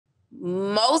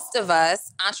most of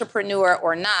us, entrepreneur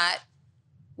or not,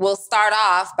 will start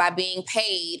off by being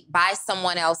paid by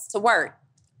someone else to work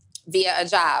via a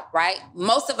job, right?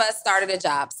 Most of us started a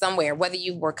job somewhere, whether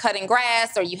you were cutting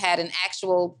grass or you had an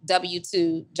actual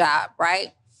W-2 job, right?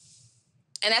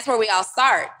 And that's where we all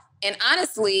start. And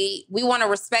honestly, we want to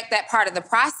respect that part of the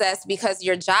process because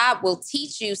your job will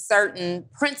teach you certain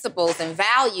principles and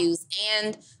values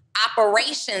and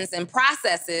operations and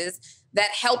processes that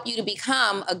help you to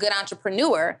become a good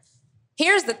entrepreneur.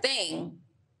 Here's the thing.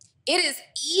 It is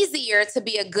easier to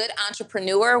be a good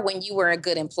entrepreneur when you were a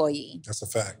good employee. That's a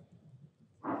fact.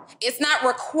 It's not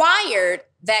required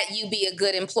that you be a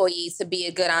good employee to be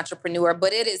a good entrepreneur,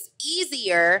 but it is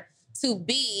easier to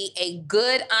be a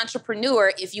good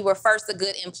entrepreneur if you were first a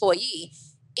good employee.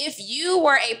 If you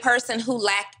were a person who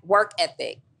lacked work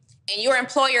ethic and your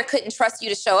employer couldn't trust you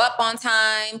to show up on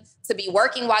time, to be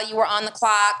working while you were on the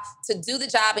clock, to do the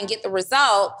job and get the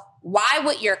result, why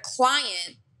would your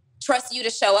client trust you to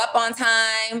show up on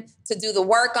time, to do the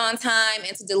work on time,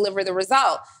 and to deliver the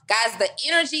result? Guys, the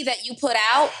energy that you put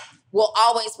out will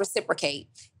always reciprocate.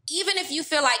 Even if you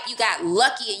feel like you got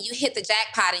lucky and you hit the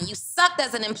jackpot and you sucked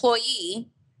as an employee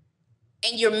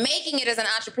and you're making it as an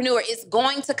entrepreneur, it's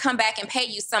going to come back and pay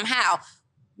you somehow.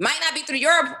 Might not be through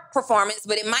your performance,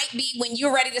 but it might be when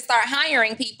you're ready to start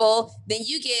hiring people, then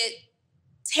you get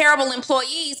terrible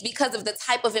employees because of the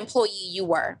type of employee you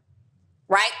were,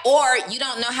 right? Or you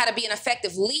don't know how to be an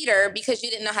effective leader because you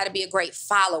didn't know how to be a great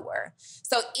follower.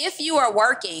 So if you are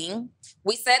working,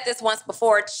 we said this once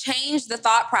before, change the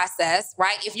thought process,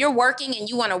 right? If you're working and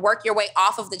you want to work your way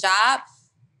off of the job,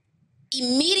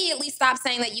 immediately stop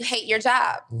saying that you hate your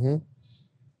job. Mm-hmm.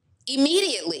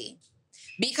 Immediately.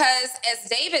 Because as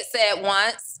David said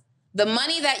once, the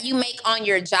money that you make on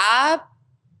your job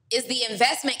is the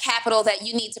investment capital that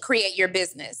you need to create your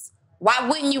business. Why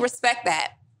wouldn't you respect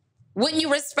that? Wouldn't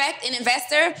you respect an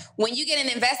investor? When you get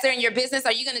an investor in your business,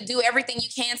 are you going to do everything you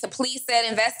can to please said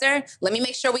investor? Let me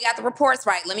make sure we got the reports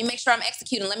right. Let me make sure I'm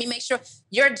executing. Let me make sure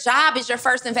your job is your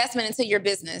first investment into your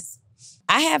business.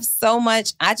 I have so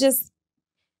much. I just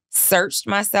searched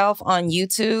myself on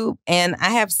YouTube and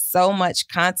I have so much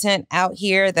content out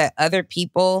here that other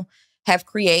people have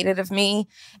created of me.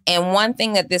 And one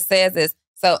thing that this says is,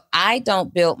 so I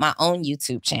don't build my own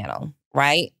YouTube channel,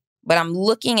 right? But I'm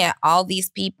looking at all these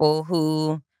people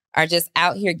who are just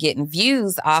out here getting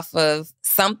views off of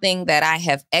something that I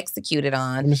have executed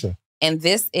on. Let me see. And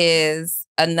this is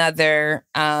another,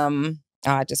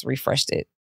 I just refreshed it.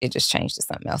 It just changed to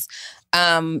something else.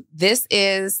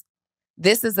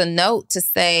 This is a note to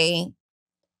say,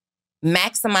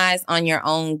 maximize on your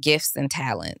own gifts and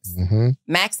talents. Mm-hmm.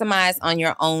 Maximize on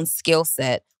your own skill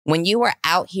set. When you are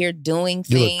out here doing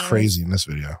things. You look crazy in this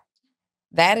video.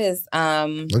 That is...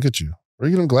 Look at you. Where are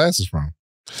you getting them glasses from?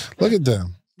 Look at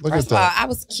them. Look First at that. of all, I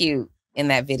was cute in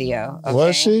that video. Okay?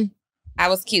 Was she? I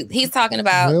was cute. He's talking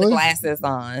about the glasses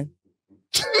on.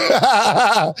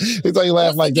 He thought you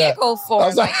laughed like that. For?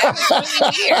 Like, that was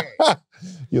really weird.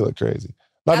 You look crazy.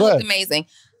 That looked amazing.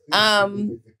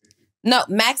 No,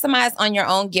 maximize on your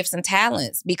own gifts and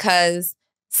talents because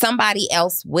somebody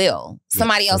else will.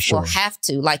 Somebody else will have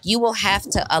to. Like, you will have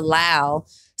to allow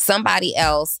somebody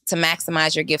else to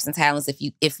maximize your gifts and talents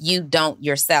if you don't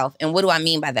yourself. And what do I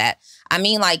mean by that? I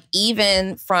mean, like,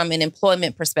 even from an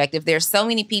employment perspective, there's so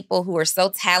many people who are so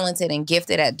talented and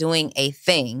gifted at doing a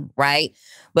thing, right?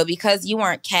 But because you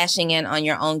aren't cashing in on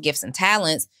your own gifts and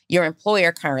talents, your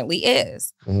employer currently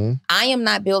is. Mm-hmm. I am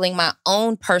not building my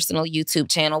own personal YouTube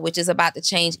channel, which is about to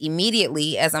change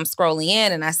immediately as I'm scrolling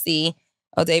in and I see,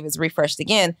 oh, David's refreshed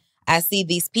again. I see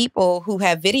these people who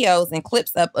have videos and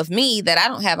clips up of me that I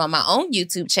don't have on my own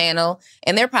YouTube channel,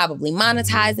 and they're probably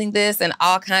monetizing this and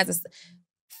all kinds of stuff.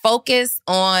 Focus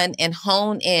on and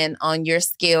hone in on your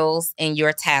skills and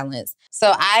your talents.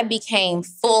 So I became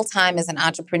full-time as an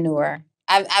entrepreneur.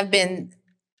 I have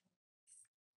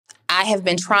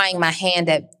been trying my hand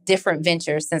at different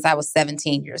ventures since I was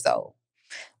 17 years old.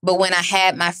 But when I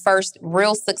had my first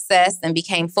real success and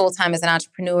became full-time as an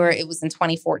entrepreneur, it was in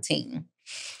 2014.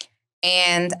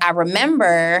 And I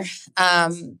remember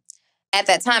at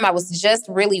that time, I was just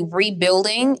really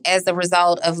rebuilding as a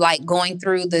result of like going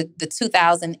through the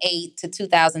 2008 to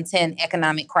 2010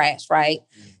 economic crash, right?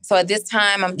 So at this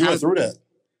time, You went through that?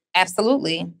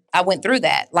 Absolutely. I went through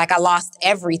that. Like, I lost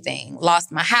everything.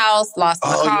 Lost my house, lost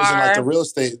my car. You was in like the real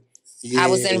estate. I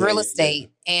was in real estate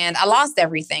and I lost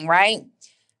everything, right?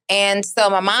 And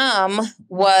so my mom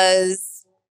was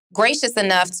gracious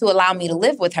enough to allow me to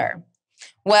live with her.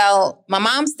 Well, my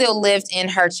mom still lived in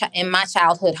my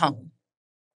childhood home.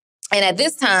 And at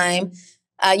this time,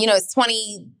 it's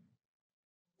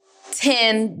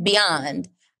 10 beyond.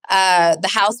 The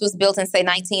house was built in, say,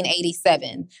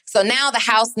 1987. So now the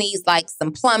house needs like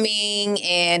some plumbing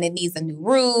and it needs a new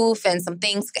roof and some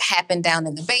things happen down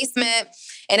in the basement.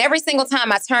 And every single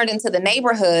time I turned into the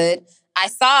neighborhood, I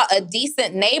saw a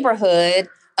decent neighborhood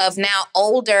of now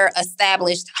older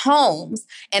established homes.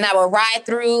 And I would ride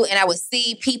through and I would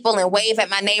see people and wave at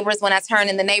my neighbors when I turn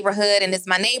in the neighborhood. And it's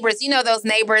my neighbors, you know, those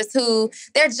neighbors who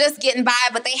they're just getting by,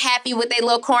 but they happy with their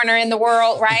little corner in the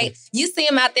world, right? You see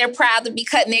them out there proud to be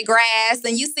cutting their grass,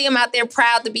 and you see them out there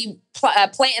proud to be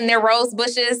planting their rose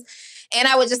bushes. And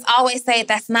I would just always say,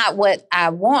 that's not what I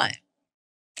want.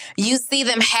 You see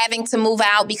them having to move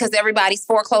out because everybody's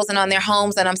foreclosing on their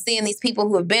homes. And I'm seeing these people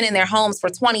who have been in their homes for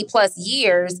 20 plus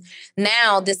years.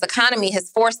 Now this economy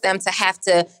has forced them to have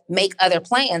to make other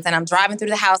plans. And I'm driving through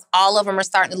the house. All of them are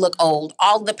starting to look old.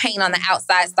 All the paint on the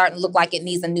outside is starting to look like it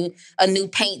needs a new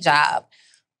paint job.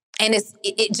 And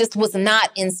it just was not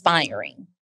inspiring.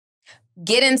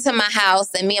 Get into my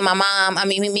house and me and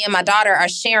my daughter are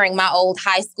sharing my old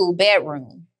high school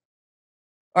bedroom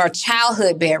or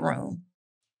childhood bedroom.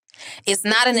 It's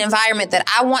not an environment that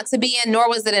I want to be in, nor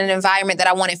was it an environment that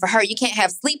I wanted for her. You can't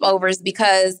have sleepovers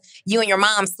because you and your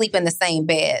mom sleep in the same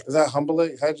bed. Is that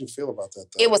humbling? How did you feel about that,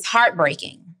 though? It was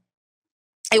heartbreaking.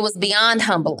 It was beyond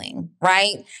humbling,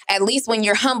 right? At least when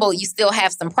you're humble, you still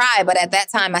have some pride. But at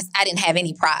that time, I didn't have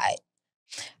any pride.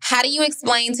 How do you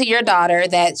explain to your daughter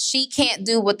that she can't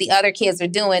do what the other kids are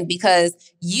doing because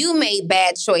you made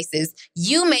bad choices?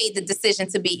 You made the decision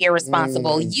to be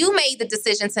irresponsible. You made the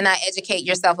decision to not educate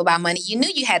yourself about money. You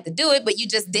knew you had to do it, but you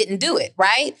just didn't do it,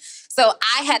 right? So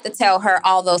I had to tell her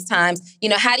all those times, you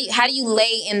know, how do you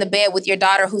lay in the bed with your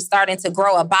daughter who's starting to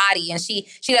grow a body and she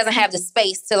doesn't have the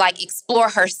space to like explore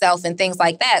herself and things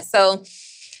like that. So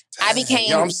I became...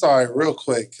 Yo, I'm sorry, real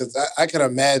quick, because I can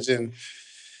imagine...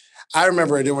 I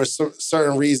remember there were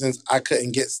certain reasons I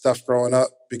couldn't get stuff growing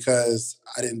up because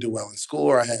I didn't do well in school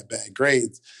or I had bad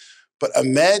grades. But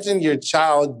imagine your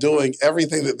child doing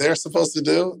everything that they're supposed to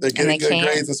do. They're getting good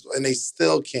grades in school and they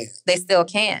still can't. They still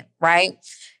can't, right?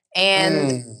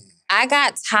 And I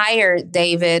got tired,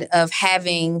 David, of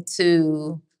having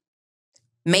to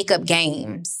make up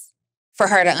games for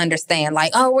her to understand,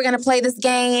 like, oh, we're going to play this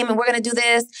game and we're going to do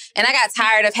this. And I got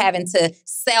tired of having to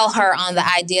sell her on the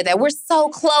idea that we're so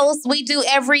close. We do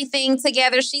everything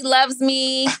together. She loves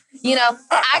me. You know,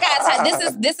 I got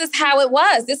tired. This is how it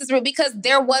was. This is because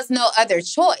there was no other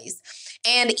choice.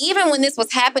 And even when this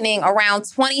was happening around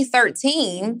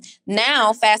 2013,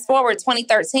 now fast forward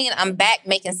 2013, I'm back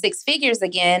making six figures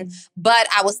again, but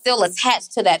I was still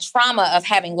attached to that trauma of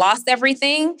having lost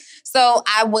everything. So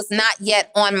I was not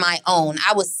yet on my own.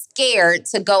 I was scared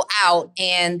to go out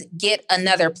and get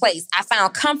another place. I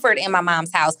found comfort in my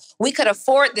mom's house. We could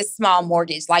afford this small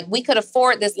mortgage. Like we could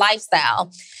afford this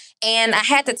lifestyle. And I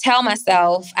had to tell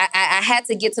myself, I had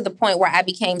to get to the point where I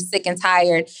became sick and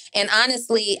tired. And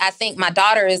honestly, I think my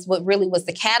daughter is what really was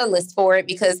the catalyst for it,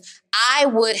 because I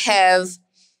would have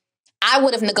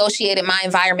negotiated my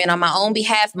environment on my own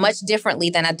behalf much differently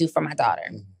than I do for my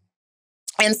daughter.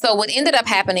 And so what ended up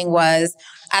happening was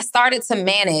I started to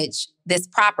manage this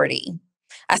property.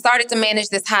 I started to manage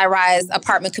this high-rise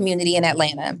apartment community in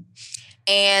Atlanta.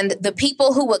 And the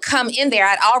people who would come in there,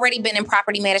 I'd already been in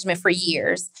property management for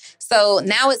years. So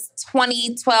now it's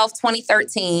 2012,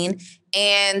 2013.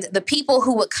 And the people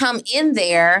who would come in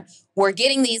there were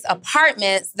getting these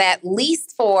apartments that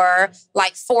leased for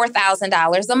like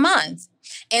 $4,000 a month.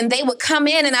 And they would come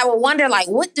in and I would wonder, like,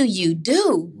 what do you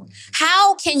do?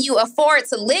 How can you afford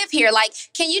to live here? Like,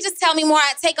 can you just tell me more?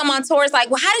 I'd take them on tours. Like,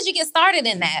 well, how did you get started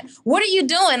in that? What are you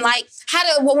doing? Like,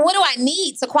 what do I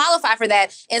need to qualify for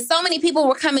that? And so many people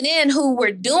were coming in who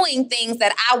were doing things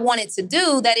that I wanted to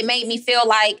do that it made me feel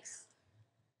like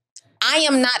I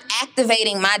am not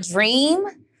activating my dream,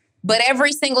 but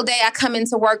every single day I come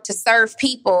into work to serve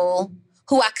people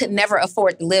who I could never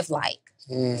afford to live like.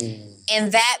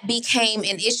 And that became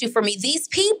an issue for me. These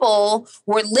people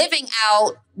were living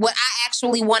out what I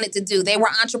actually wanted to do. They were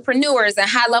entrepreneurs and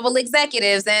high-level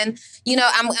executives. And, you know,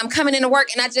 I'm coming into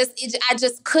work and I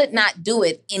just could not do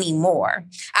it anymore.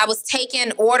 I was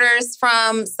taking orders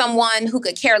from someone who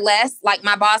could care less, like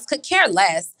my boss could care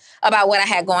less about what I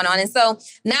had going on. And so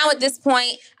now at this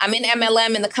point, I'm in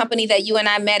MLM in the company that you and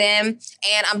I met in,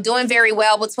 and I'm doing very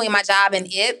well between my job and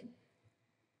it.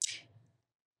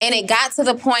 And it got to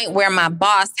the point where my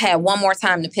boss had one more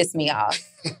time to piss me off.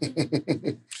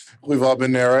 We've all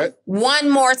been there, right?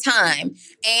 One more time.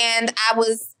 And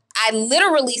I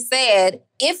literally said,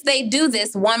 if they do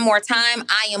this one more time,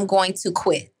 I am going to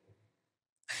quit.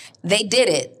 They did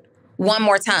it one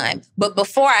more time. But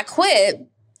before I quit,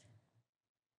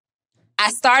 I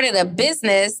started a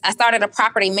business. I started a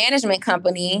property management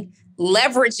company,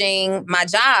 leveraging my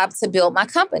job to build my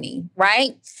company,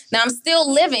 right? Now I'm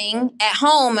still living at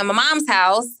home in my mom's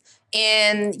house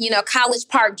in, College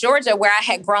Park, Georgia, where I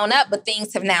had grown up, but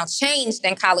things have now changed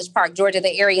in College Park, Georgia,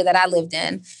 the area that I lived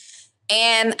in.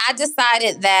 And I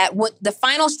decided that what the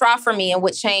final straw for me and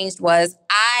what changed was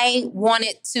I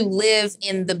wanted to live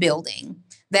in the building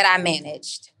that I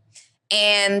managed.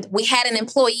 And we had an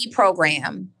employee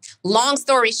program. Long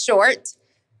story short,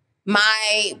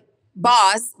 my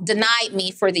boss denied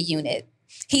me for the unit.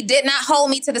 He did not hold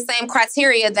me to the same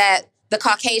criteria that the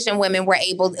Caucasian women were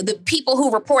able, the people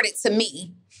who reported to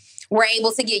me were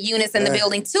able to get units in the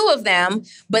building, 2 of them.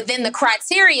 But then the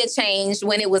criteria changed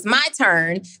when it was my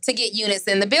turn to get units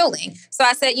in the building. So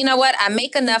I said, you know what? I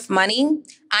make enough money.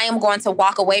 I am going to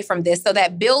walk away from this. So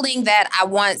that building that I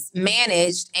once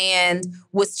managed and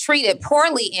was treated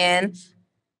poorly in,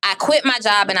 I quit my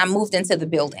job and I moved into the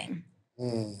building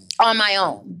on my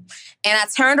own. And I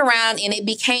turned around and it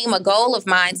became a goal of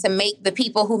mine to make the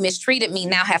people who mistreated me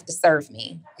now have to serve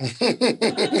me.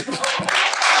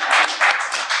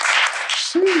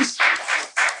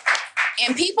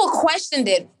 And people questioned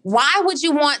it. Why would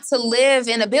you want to live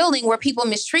in a building where people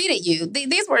mistreated you?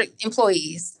 These were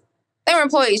employees. They were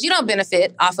employees. You don't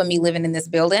benefit off of me living in this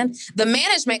building. The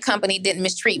management company didn't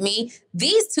mistreat me.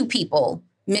 These 2 people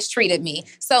mistreated me.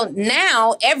 So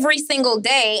now, every single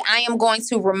day, I am going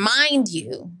to remind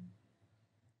you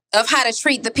of how to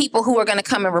treat the people who are going to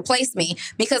come and replace me.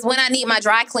 Because when I need my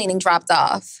dry cleaning dropped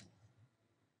off,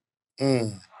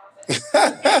 when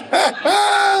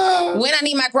I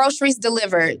need my groceries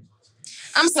delivered,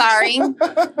 I'm sorry.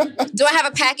 Do I have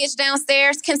a package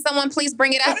downstairs? Can someone please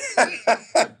bring it up?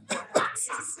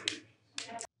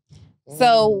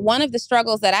 So one of the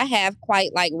struggles that I have,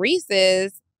 quite like Reese,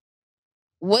 is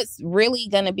what's really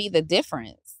going to be the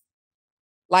difference?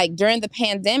 Like during the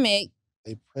pandemic,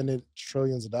 they printed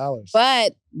trillions of dollars.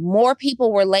 But more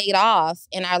people were laid off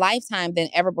in our lifetime than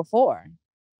ever before.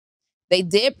 They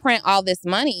did print all this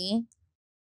money,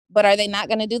 but are they not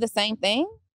going to do the same thing?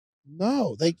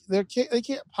 No, they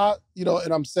can't pop,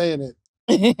 and I'm saying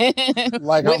it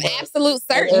like with absolute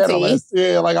certainty.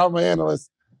 Yeah, like I'm an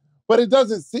analyst. But it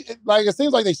doesn't it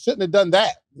seems like they shouldn't have done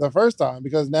that the first time,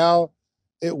 because now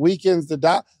it weakens the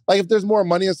like if there's more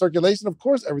money in circulation, of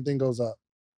course everything goes up.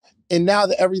 And now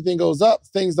that everything goes up,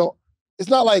 things don't, it's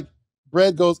not like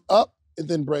bread goes up and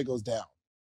then bread goes down.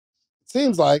 It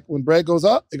seems like when bread goes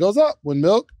up, it goes up. When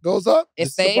milk goes up,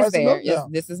 it stays there.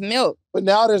 This is milk. But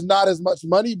now there's not as much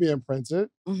money being printed.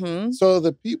 So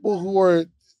the people who were,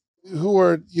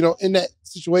 in that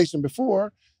situation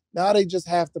before, now they just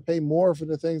have to pay more for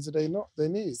the things that they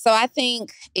need. So I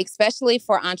think, especially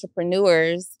for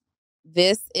entrepreneurs,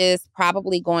 this is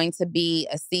probably going to be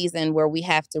a season where we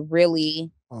have to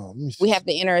really, we have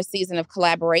to enter a season of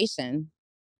collaboration,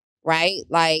 right?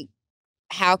 Like,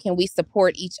 how can we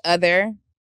support each other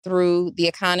through the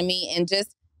economy? And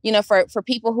just, for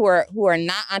people who are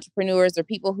not entrepreneurs or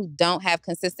people who don't have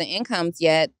consistent incomes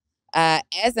yet,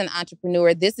 as an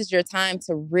entrepreneur, this is your time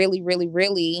to really, really,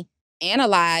 really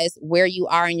analyze where you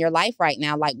are in your life right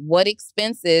now. Like, what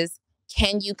expenses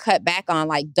can you cut back on?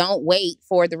 Like, don't wait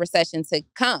for the recession to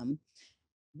come.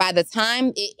 By the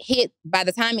time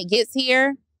it gets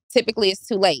here, typically it's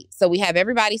too late. So we have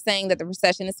everybody saying that the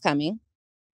recession is coming.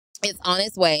 It's on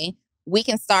its way. We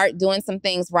can start doing some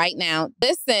things right now.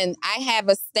 Listen, I have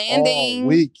a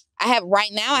standing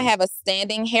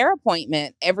hair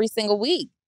appointment every single week.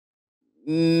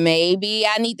 Maybe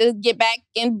I need to get back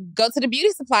and go to the beauty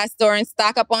supply store and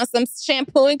stock up on some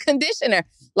shampoo and conditioner.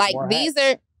 Like,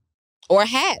 or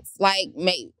hats. Like,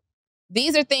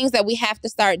 these are things that we have to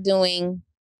start doing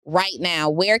right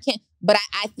now. But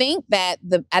I think that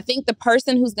the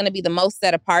person who's going to be the most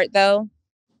set apart, though,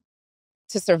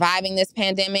 to surviving this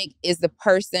pandemic is the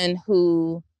person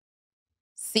who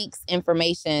seeks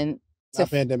information.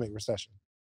 Recession.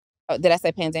 Oh, did I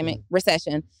say pandemic?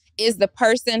 Recession. Is the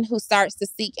person who starts to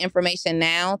seek information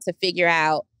now to figure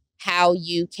out how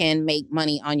you can make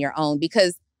money on your own.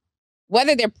 Because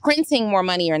whether they're printing more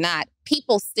money or not,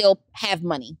 people still have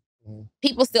money.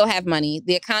 People still have money.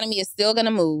 The economy is still going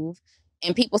to move,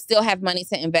 and people still have money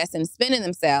to invest in spending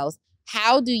themselves.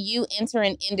 How do you enter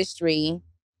an industry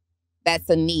that's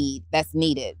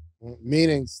needed?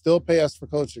 Meaning, still pay us for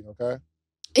coaching, okay?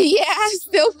 Yeah,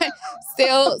 still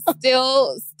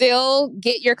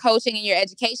get your coaching and your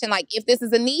education. Like, if this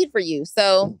is a need for you.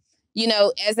 So,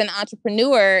 as an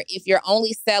entrepreneur, if you're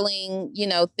only selling,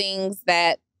 things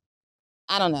that,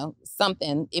 I don't know,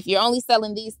 something, if you're only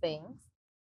selling these things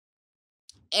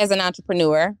as an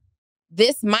entrepreneur,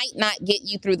 this might not get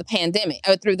you through the pandemic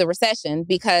or through the recession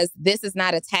because this is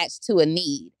not attached to a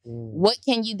need. What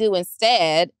can you do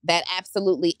instead that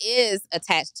absolutely is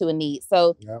attached to a need?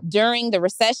 So during the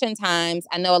recession times,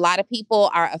 I know a lot of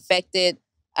people are affected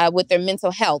with their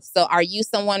mental health. So are you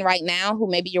someone right now who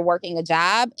maybe you're working a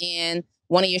job and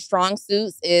one of your strong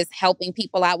suits is helping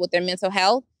people out with their mental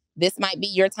health? This might be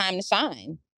your time to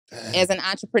shine. As an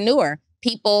entrepreneur,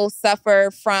 people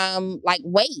suffer from like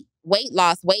weight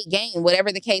loss, weight gain,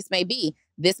 whatever the case may be.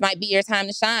 This might be your time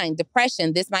to shine.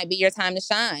 Depression, this might be your time to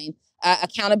shine.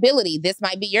 Accountability, this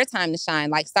might be your time to shine.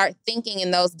 Like start thinking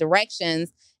in those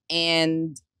directions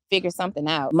and figure something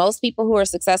out. Most people who are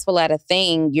successful at a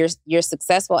thing, you're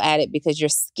successful at it because you're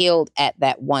skilled at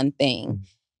that one thing.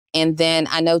 And then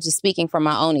I know, just speaking from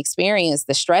my own experience,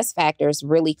 the stress factors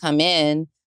really come in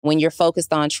when you're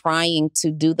focused on trying to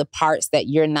do the parts that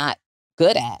you're not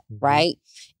good at, right?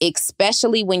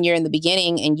 Especially when you're in the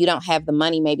beginning and you don't have the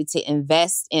money maybe to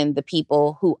invest in the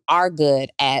people who are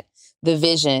good at the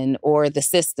vision or the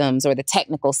systems or the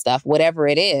technical stuff, whatever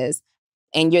it is.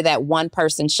 And you're that one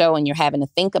person show and you're having to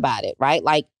think about it, right?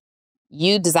 Like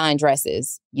you design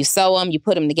dresses, you sew them, you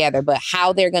put them together, but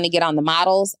how they're going to get on the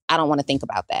models, I don't want to think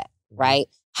about that, right?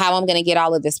 How I'm going to get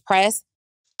all of this press,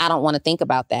 I don't want to think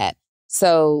about that.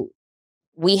 So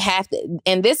we have to,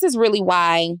 and this is really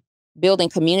why building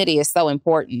community is so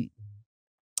important,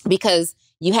 because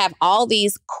you have all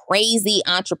these crazy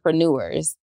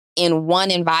entrepreneurs in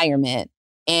one environment,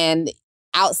 and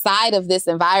outside of this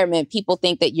environment, people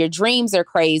think that your dreams are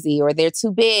crazy or they're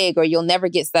too big or you'll never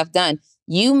get stuff done.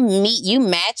 You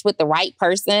match with the right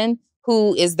person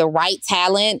who is the right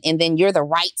talent, and then you're the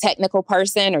right technical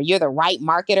person, or you're the right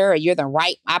marketer, or you're the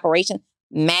right operation.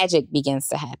 Magic begins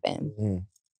to happen.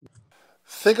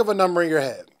 Think of a number in your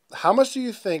head. How much do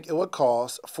you think it would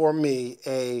cost for me,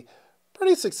 a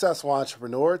pretty successful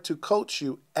entrepreneur, to coach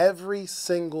you every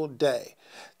single day,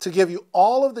 to give you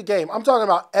all of the game? I'm talking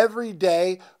about every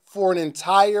day for an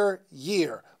entire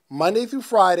year, Monday through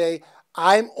Friday.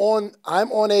 I'm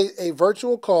on a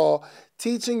virtual call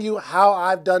teaching you how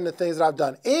I've done the things that I've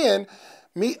done, and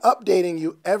me updating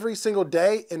you every single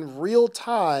day in real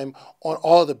time on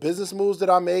all the business moves that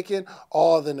I'm making,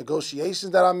 all the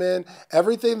negotiations that I'm in,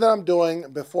 everything that I'm doing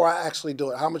before I actually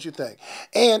do it. How much you think?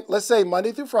 And let's say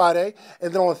Monday through Friday,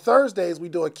 and then on Thursdays we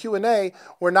do a Q&A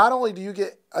where not only do you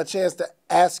get a chance to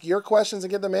ask your questions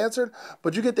and get them answered,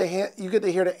 but you get to hear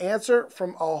the answer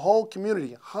from a whole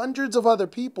community, hundreds of other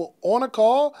people on a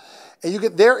call, and you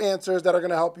get their answers that are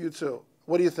going to help you too.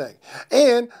 What do you think?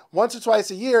 And once or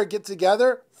twice a year, get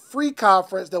together, free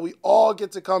conference that we all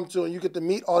get to come to, and you get to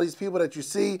meet all these people that you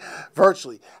see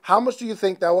virtually. How much do you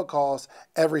think that would cost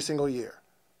every single year?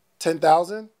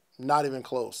 10,000? Not even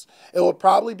close. It would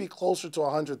probably be closer to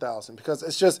 100,000, because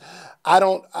it's just,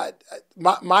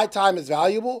 my time is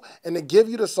valuable, and to give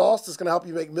you the sauce that's going to help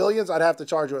you make millions, I'd have to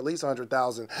charge you at least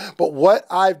 100,000. But what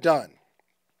I've done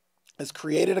is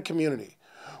created a community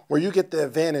where you get the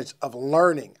advantage of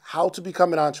learning how to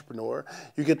become an entrepreneur.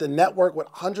 You get to network with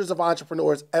hundreds of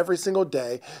entrepreneurs every single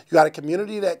day. You got a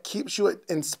community that keeps you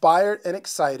inspired and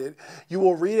excited. You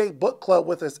will read a book club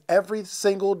with us every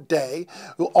single day.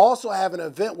 We'll also have an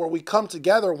event where we come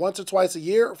together once or twice a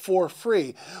year for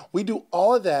free. We do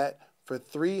all of that for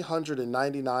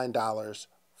 $399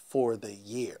 for the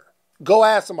year. Go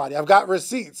ask somebody. I've got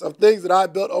receipts of things that I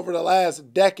built over the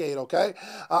last decade, okay?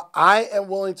 I am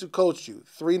willing to coach you.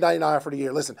 $399 for the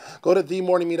year. Listen, go to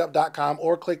themorningmeetup.com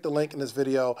or click the link in this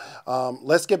video.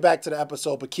 Let's get back to the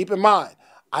episode, but keep in mind,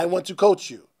 I want to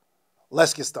coach you.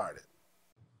 Let's get started.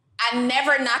 I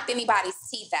never knocked anybody's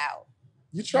teeth out.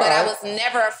 You tried. But I was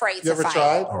never afraid to fight. You ever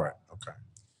tried? All right, okay.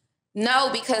 No,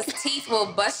 because teeth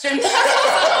will bust your nose.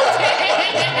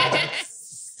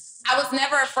 I was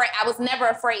never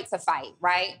afraid to fight,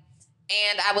 right?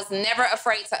 And I was never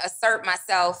afraid to assert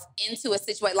myself into a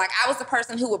situation. Like, I was the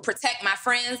person who would protect my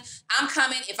friends.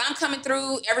 If I'm coming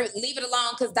through, leave it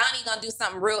alone, because Donnie gonna do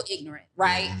something real ignorant,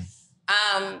 right?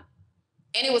 And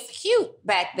it was cute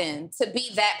back then to be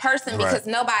that person, because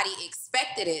nobody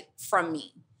expected it from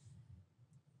me.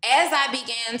 As I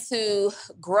began to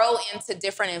grow into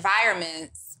different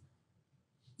environments,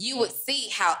 you would see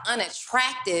how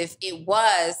unattractive it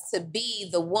was to be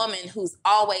the woman who's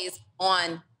always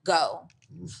on go.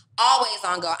 Always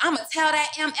on go. I'm going to tell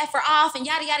that MFer off and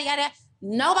yada, yada, yada.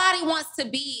 Nobody wants to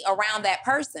be around that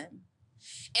person.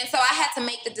 And so I had to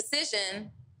make the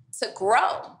decision to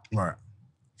grow. Right.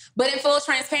 But in full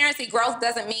transparency, growth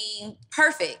doesn't mean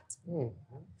perfect.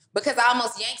 Because I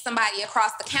almost yanked somebody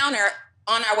across the counter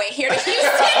on our way here to Houston.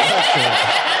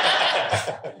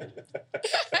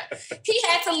 He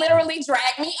had to literally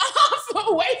drag me off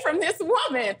away from this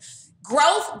woman.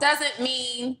 Growth doesn't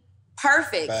mean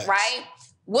perfect, Facts. right?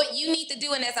 What you need to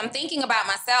do, and as I'm thinking about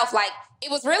myself, like, it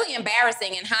was really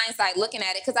embarrassing in hindsight looking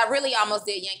at it, because I really almost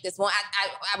did yank this one.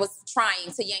 I was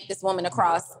trying to yank this woman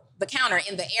across the counter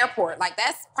in the airport. Like,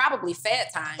 that's probably Fed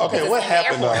time. Okay, what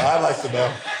happened though? I'd like to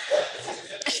know.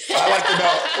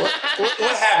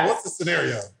 What happened? What's the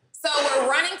scenario? So we're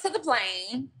running to the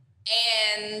plane,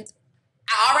 and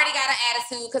I already got an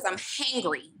attitude because I'm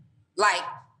hangry, like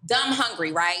dumb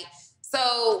hungry, right?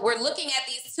 So we're looking at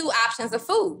these two options of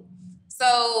food.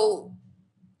 So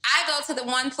I go to the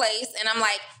one place and I'm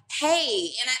like,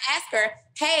 hey, and I ask her,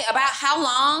 hey, about how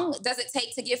long does it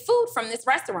take to get food from this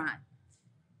restaurant?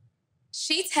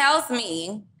 She tells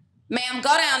me, ma'am,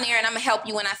 go down there and I'm gonna help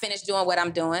you when I finish doing what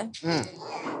I'm doing. I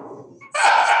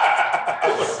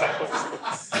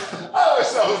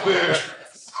wish I was there.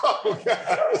 Oh,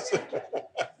 gosh.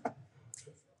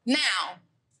 Now,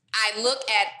 I look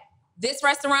at this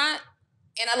restaurant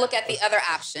and I look at the other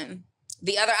option.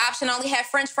 The other option only had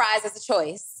French fries as a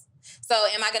choice. So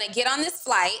am I gonna get on this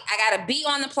flight? I gotta be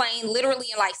on the plane literally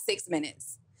in like 6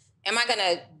 minutes. Am I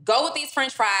gonna go with these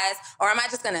French fries, or am I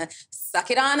just gonna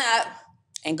suck it on up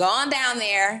and go on down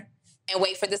there and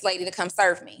wait for this lady to come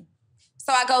serve me?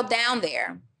 So I go down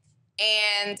there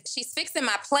and she's fixing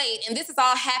my plate, and this is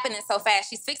all happening so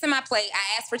fast. She's fixing my plate.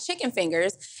 I asked for chicken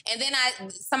fingers, and then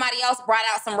somebody else brought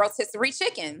out some rotisserie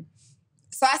chicken.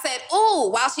 So I said, ooh,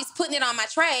 while she's putting it on my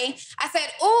tray, I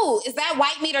said, ooh, is that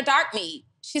white meat or dark meat?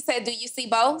 She said, do you see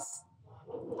both?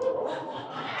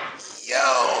 Yo.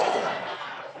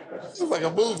 It's like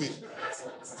a movie.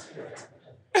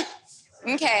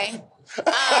 Okay. So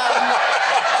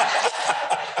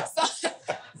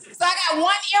I got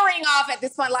one earring off at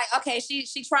this point. Like, okay,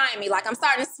 she trying me. Like, I'm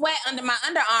starting to sweat under my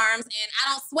underarms, and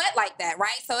I don't sweat like that,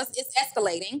 right? So it's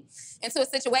escalating into a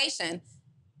situation.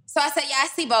 So I said, yeah, I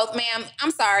see both, ma'am.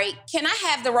 I'm sorry. Can I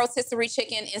have the rotisserie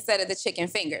chicken instead of the chicken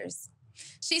fingers?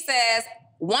 She says,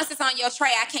 once it's on your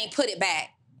tray, I can't put it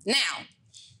back. Now,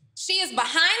 she is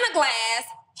behind the glass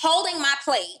holding my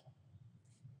plate.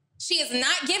 She is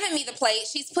not giving me the plate.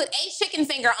 She's put a chicken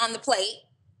finger on the plate.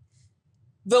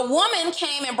 The woman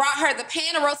came and brought her the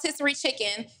pan of rotisserie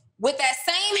chicken. With that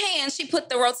same hand, she put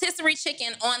the rotisserie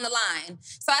chicken on the line.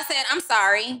 So I said, I'm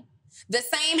sorry. The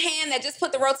same hand that just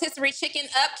put the rotisserie chicken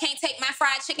up can't take my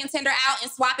fried chicken tender out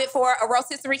and swap it for a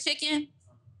rotisserie chicken?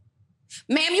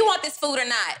 Ma'am, you want this food or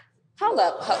not? Hold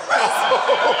up.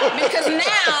 Because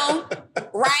now,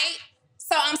 right?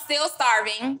 So I'm still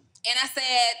starving. And I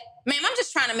said, ma'am, I'm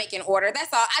just trying to make an order.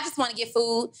 That's all. I just want to get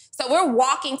food. So we're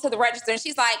walking to the register, and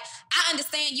she's like, I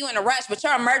understand you in a rush, but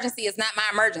your emergency is not my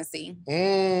emergency.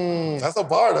 That's a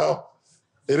bar, though.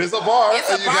 It is a bar. It's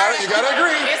a you bar. You gotta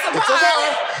agree. It's a bar.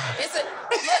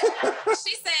 Look,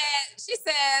 she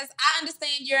says, I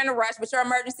understand you're in a rush, but your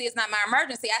emergency is not my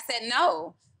emergency. I said,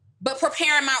 no. But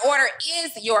preparing my order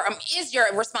is your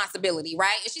responsibility,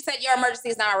 right? And she said, your emergency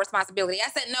is not my responsibility. I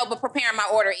said, no, but preparing my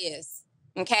order is.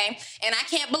 Okay? And I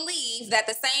can't believe that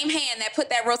the same hand that put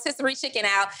that rotisserie chicken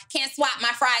out can't swap my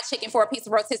fried chicken for a piece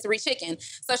of rotisserie chicken.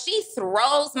 So she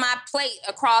throws my plate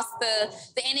across and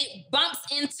it bumps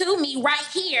into me right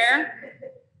here.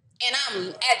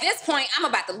 And at this point, I'm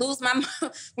about to lose my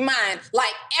mind.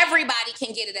 Like, everybody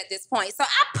can get it at this point. So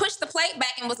I pushed the plate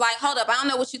back and was like, hold up, I don't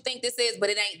know what you think this is, but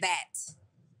it ain't that.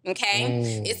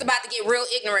 Okay? It's about to get real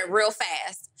ignorant real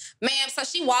fast. Ma'am, so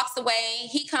she walks away.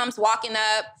 He comes walking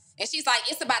up. And she's like,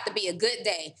 it's about to be a good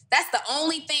day. That's the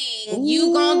only thing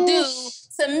you gonna do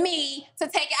to me to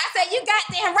take it. I said, you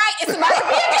goddamn right, it's about to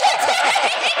be a good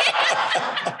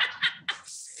day.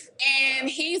 And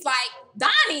he's like,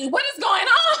 Donnie, what is going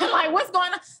on? I'm like, what's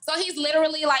going on? So he's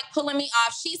literally like pulling me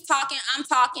off. She's talking, I'm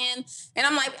talking. And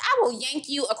I'm like, I will yank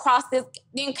you across this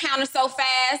encounter so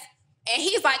fast. And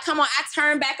he's like, come on, I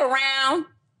turn back around.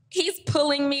 He's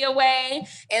pulling me away.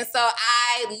 And so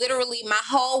I literally, my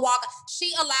whole walk,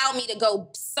 she allowed me to go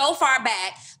so far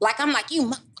back. Like, I'm like,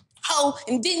 you hoe,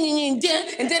 and Deuce,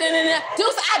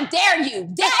 I dare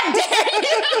you.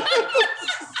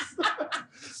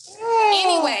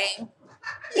 Anyway.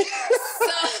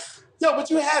 Yo, but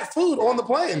you had food on the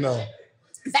plane, though.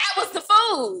 That was the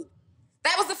food.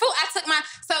 I took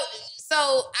so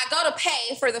I go to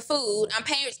pay for the food. I'm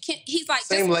paying. He's like,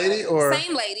 same lady.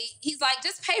 He's like,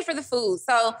 just pay for the food.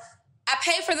 So I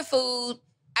pay for the food.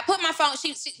 I put my phone.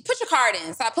 She put your card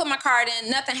in. So I put my card in.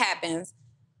 Nothing happens.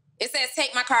 It says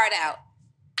take my card out.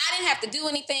 I didn't have to do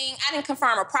anything. I didn't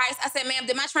confirm a price. I said, ma'am,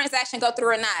 did my transaction go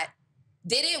through or not?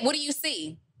 Did it? What do you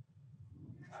see?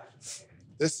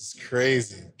 This is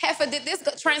crazy. Heifer, did this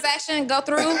transaction go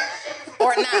through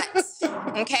or not?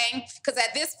 Okay? Because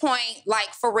at this point,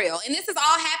 like, for real. And this is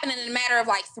all happening in a matter of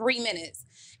like 3 minutes.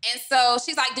 And so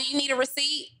she's like, do you need a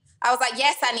receipt? I was like,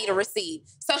 yes, I need a receipt.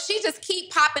 So she just keep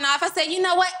popping off. I said, you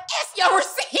know what? F your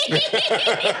receipt.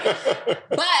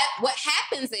 But what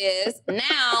happens is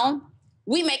now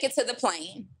we make it to the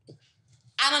plane.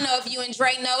 I don't know if you and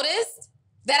Dre noticed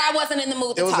that I wasn't in the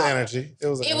mood to talk. It was energy.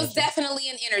 It was definitely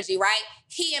an energy, right?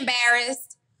 He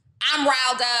embarrassed. I'm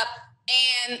riled up.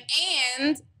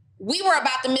 And we were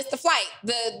about to miss the flight.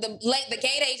 The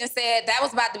gate agent said that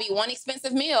was about to be one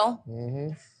expensive meal.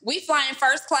 Mm-hmm. We flying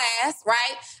first class,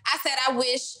 right? I said, I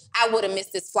wish I would have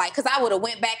missed this flight because I would have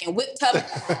went back and whipped up.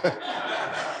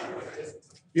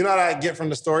 You know what I get from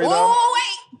the story, though? Oh,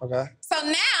 wait. Okay. So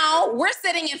now we're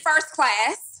sitting in first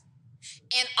class,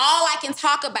 and all I can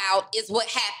talk about is what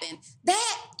happened.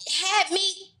 That had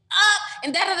me up,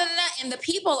 and da-da-da-da, and the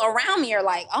people around me are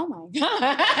like, oh, my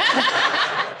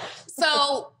God.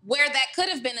 So where that could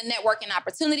have been a networking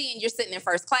opportunity and you're sitting in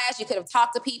first class, you could have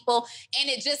talked to people. And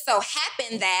it just so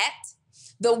happened that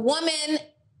the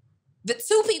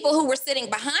two people who were sitting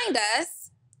behind us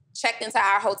checked into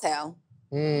our hotel.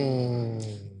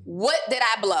 What did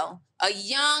I blow? A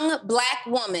young Black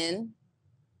woman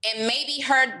and maybe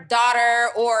her daughter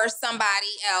or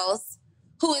somebody else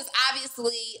who is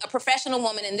obviously a professional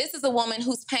woman. And this is a woman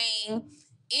who's paying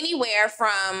anywhere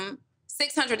from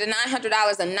 $600 to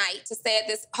 $900 a night to stay at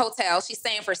this hotel. She's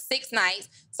staying for 6 nights.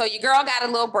 So your girl got a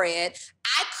little bread.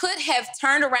 I could have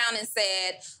turned around and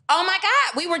said, oh my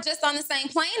God, we were just on the same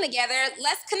plane together.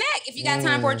 Let's connect if you got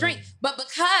time for a drink. But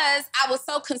because I was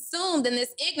so consumed in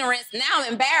this ignorance, now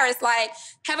I'm embarrassed, like,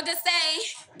 have a good stay.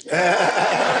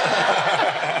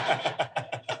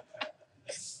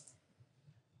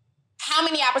 How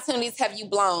many opportunities have you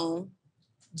blown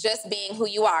just being who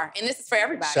you are? And this is for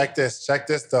everybody. Check this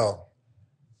though.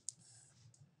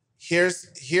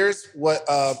 Here's what,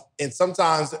 and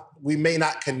sometimes we may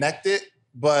not connect it,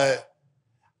 but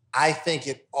I think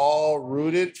it all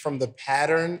rooted from the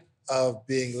pattern of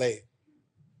being late.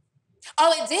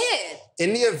 Oh, it did.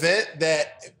 In the event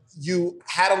that you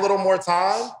had a little more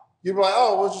time, you'd be like,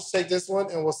 oh, we'll just take this one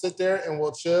and we'll sit there and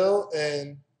we'll chill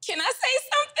and... Can I say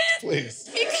something? Please.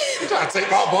 You trying to take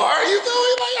my bar? You feel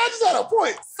me? Like, I just had a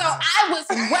point. So I was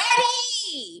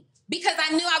ready because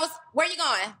I knew I was... Where you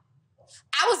going?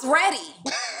 I was ready.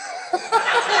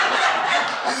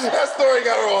 That story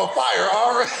got her on fire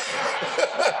already.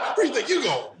 Where you think you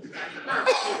going?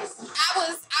 I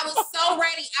was so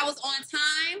ready. I was on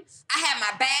time. I had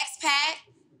my bags packed.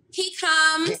 He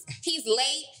comes. He's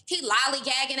late. He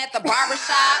lollygagging at the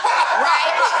barbershop, right?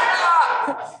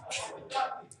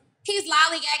 He's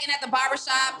lollygagging at the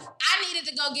barbershop. I needed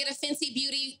to go get a Fenty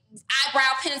Beauty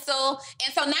eyebrow pencil.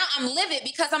 And so now I'm livid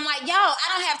because I'm like, yo, I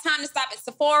don't have time to stop at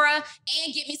Sephora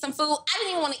and get me some food. I didn't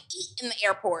even want to eat in the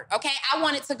airport, okay? I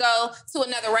wanted to go to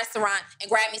another restaurant and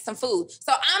grab me some food.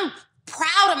 So I'm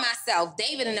proud of myself.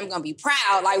 David and them gonna be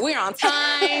proud. Like, we're on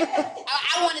time.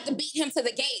 I wanted to beat him to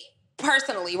the gate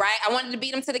personally, right? I wanted to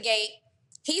beat him to the gate.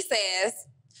 He says,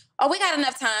 oh, we got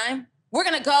enough time. We're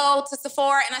going to go to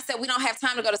Sephora. And I said, we don't have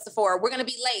time to go to Sephora. We're going to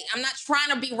be late. I'm not trying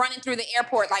to be running through the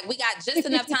airport. Like, we got just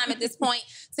enough time at this point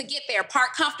to get there,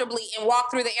 park comfortably, and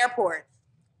walk through the airport.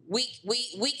 We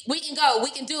can go. We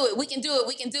can do it. We can do it.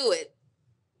 We can do it.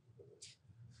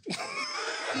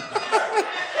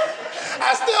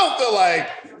 I still feel like...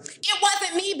 It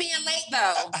wasn't me being late,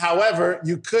 though. However,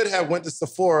 you could have went to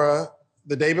Sephora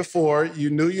the day before. You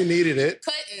knew you needed it.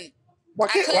 Couldn't. Why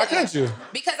couldn't you?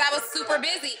 Because I was super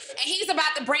busy. And he's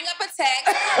about to bring up a text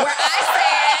where I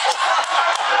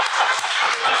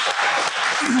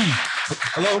said...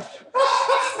 Hello?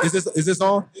 Is this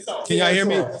on? Can y'all hear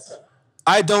me?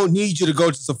 I don't need you to go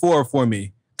to Sephora for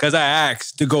me because I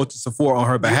asked to go to Sephora on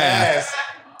her behalf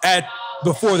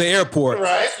before the airport.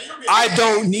 Right. I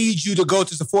don't need you to go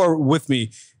to Sephora with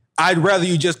me. I'd rather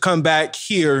you just come back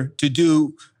here to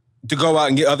go out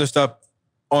and get other stuff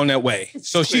on that way.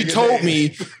 So she told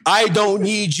me, I don't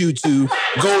need you to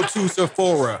go to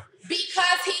Sephora.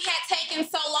 Because he had taken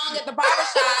so long at the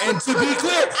barbershop. And to be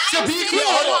clear,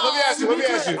 hold on, let me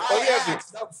ask you.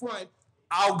 Up front,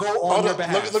 I'll go on your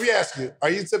behalf. Let me ask you, are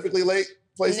you typically late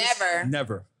places?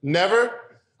 Never. Never?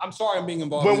 I'm sorry I'm being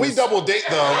involved When we double date,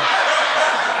 though.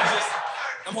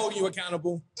 I'm holding you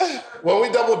accountable. When we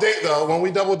double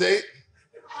date,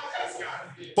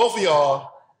 both of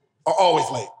y'all are always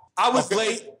late. I was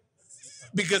late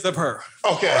because of her.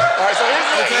 Okay. All right, so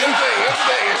here's the thing.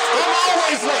 I'm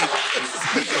always late.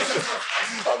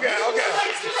 Okay. All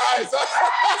right, so...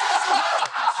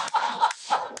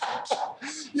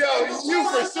 Yo, you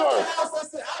for sure.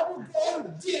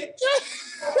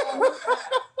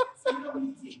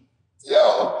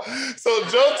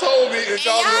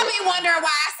 But y'all be wondering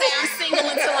why I say I'm single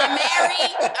until I'm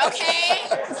married, okay?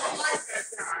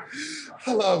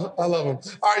 I love them.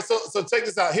 All right, so check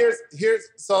this out.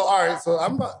 So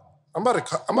I'm about to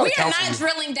counsel We are not you.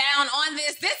 drilling down on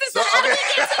this. This is how do we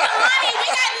get to the money?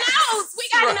 We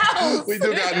got notes. We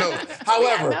do got notes.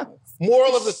 However,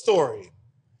 moral of the story,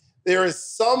 there is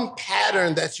some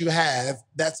pattern that you have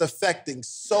that's affecting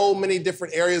so many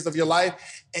different areas of your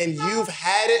life, and you've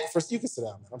had it for, you can sit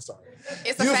down, man, I'm sorry.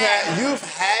 You've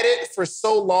had it for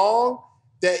so long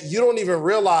that you don't even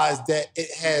realize that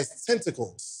it has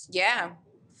tentacles. Yeah.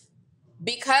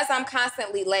 Because I'm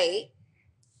constantly late,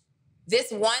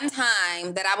 this one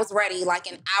time that I was ready, like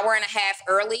an hour and a half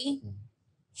early,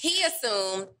 he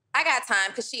assumed I got time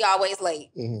because she always late.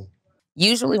 Mm-hmm.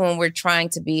 Usually when we're trying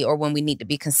to be or when we need to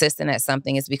be consistent at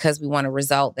something, it's because we want a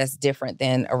result that's different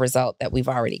than a result that we've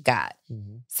already got.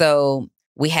 Mm-hmm. So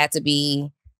we had to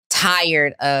be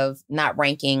tired of not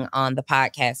ranking on the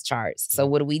podcast charts. So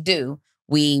what do?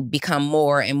 We become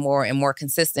more and more and more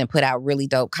consistent, put out really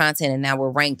dope content, and now we're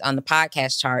ranked on the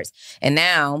podcast charts. And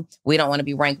now we don't want to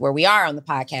be ranked where we are on the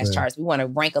podcast charts. We want to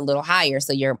rank a little higher.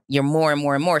 So you're more and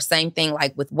more and more. Same thing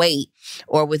like with weight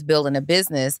or with building a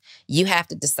business. You have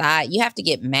to decide. You have to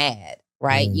get mad,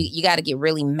 right? You got to get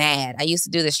really mad. I used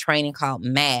to do this training called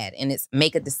MAD, and it's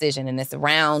make a decision. And it's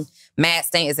around, MAD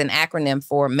is an acronym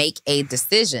for make a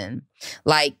decision.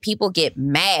 Like people get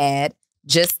mad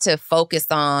just to focus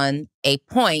on a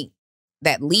point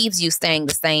that leaves you staying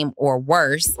the same or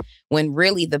worse, when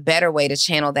really the better way to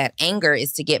channel that anger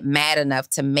is to get mad enough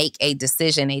to make a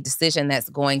decision that's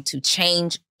going to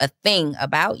change a thing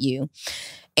about you.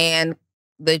 And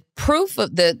the truth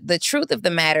of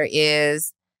the matter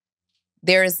is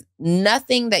there's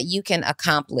nothing that you can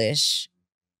accomplish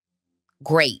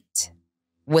great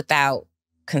without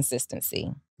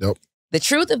consistency. Nope. The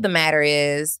truth of the matter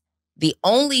is the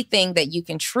only thing that you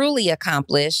can truly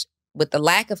accomplish with the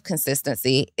lack of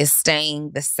consistency is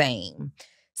staying the same.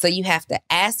 So you have to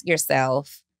ask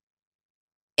yourself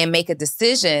and make a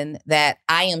decision that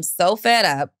I am so fed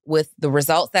up with the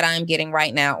results that I'm getting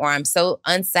right now, or I'm so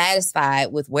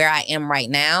unsatisfied with where I am right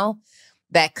now,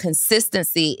 that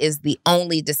consistency is the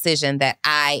only decision that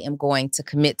I am going to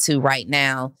commit to right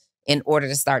now in order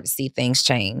to start to see things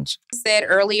change. I said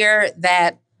earlier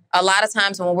that a lot of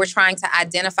times when we're trying to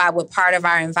identify what part of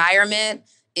our environment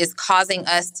is causing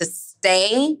us to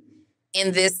stay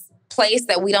in this place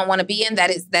that we don't want to be in, that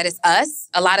is us.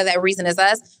 A lot of that reason is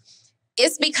us.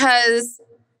 It's because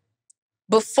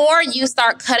before you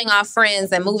start cutting off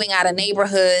friends and moving out of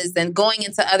neighborhoods and going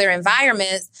into other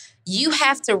environments, you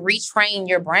have to retrain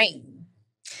your brain.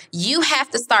 You have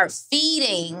to start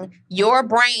feeding your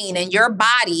brain and your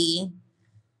body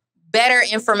better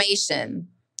information,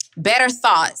 better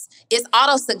thoughts. It's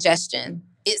auto-suggestion.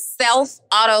 It's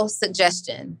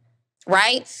self-auto-suggestion,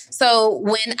 right? So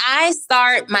when I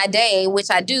start my day,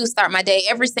 which I do start my day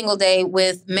every single day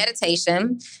with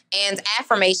meditation and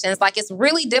affirmations, like it's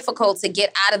really difficult to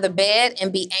get out of the bed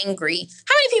and be angry.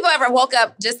 How many people ever woke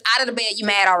up just out of the bed, you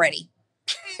mad already?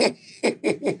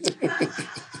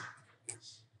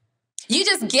 You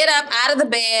just get up out of the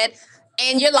bed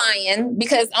and you're lying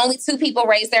because only 2 people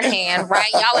raised their hand,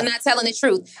 right? Y'all are not telling the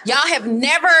truth. Y'all have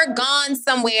never gone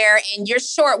somewhere and you're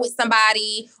short with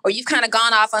somebody or you've kind of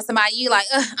gone off on somebody. You're like,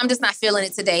 I'm just not feeling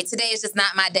it today. Today is just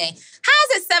not my day.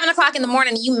 How is it 7 o'clock in the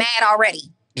morning and you mad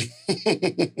already?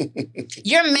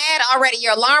 You're mad already.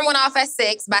 Your alarm went off at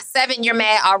 6. By 7, you're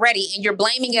mad already. And you're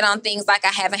blaming it on things like I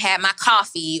haven't had my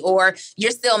coffee, or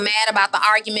you're still mad about the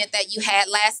argument that you had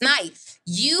last night.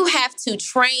 You have to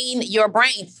train your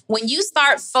brain. When you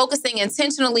start focusing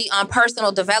intentionally on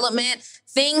personal development,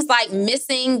 things like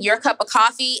missing your cup of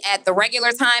coffee at the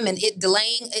regular time and it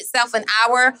delaying itself an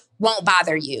hour won't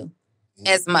bother you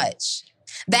as much.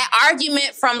 That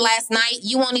argument from last night,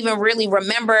 you won't even really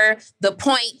remember the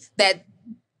point that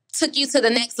took you to the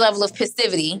next level of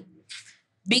passivity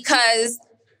because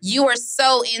you are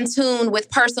so in tune with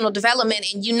personal development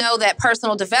and you know that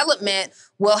personal development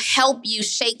will help you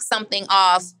shake something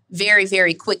off very,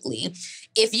 very quickly.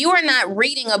 If you are not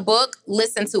reading a book,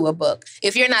 listen to a book.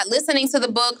 If you're not listening to the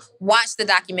book, watch the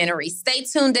documentary. Stay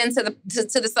tuned into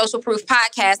the Social Proof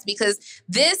podcast because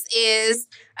this is,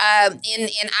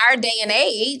 in our day and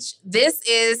age, this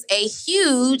is a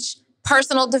huge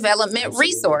personal development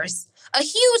resource. A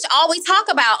huge, all we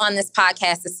talk about on this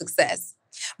podcast is success.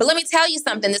 But let me tell you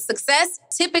something. The success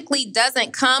typically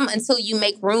doesn't come until you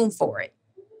make room for it.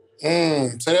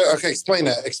 Explain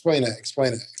that.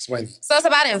 So it's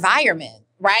about environment,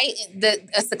 right?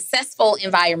 A successful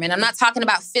environment. I'm not talking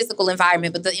about physical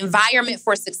environment, but the environment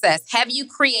for success. Have you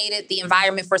created the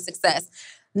environment for success?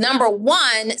 Number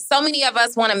one, so many of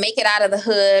us want to make it out of the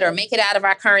hood or make it out of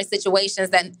our current situations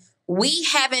that we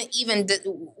haven't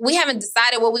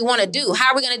decided what we want to do.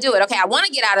 How are we going to do it? Okay, I want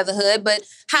to get out of the hood, but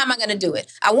how am I going to do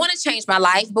it? I want to change my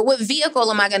life, but what vehicle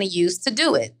am I going to use to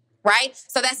do it? Right?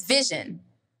 So that's vision.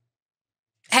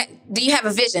 Do you have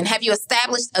a vision? Have you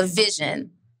established a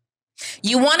vision?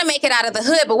 You want to make it out of the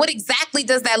hood, but what exactly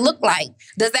does that look like?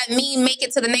 Does that mean make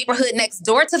it to the neighborhood next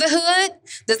door to the hood?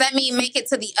 Does that mean make it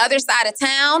to the other side of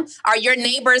town? Are your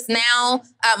neighbors now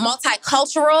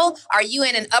multicultural? Are you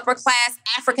in an upper class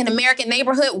African-American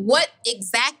neighborhood? What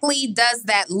exactly does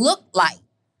that look like?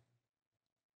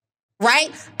 Right?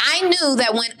 I knew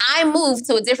that when I moved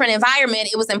to a different environment,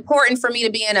 it was important for me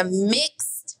to be in a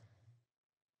mixed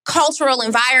cultural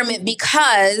environment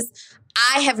because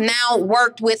I have now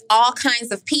worked with all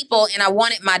kinds of people, and I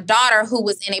wanted my daughter, who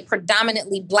was in a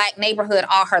predominantly Black neighborhood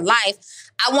all her life,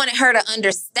 I wanted her to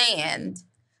understand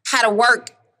how to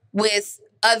work with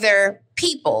other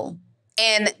people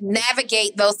and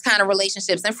navigate those kind of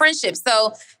relationships and friendships.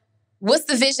 So what's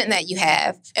the vision that you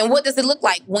have? And what does it look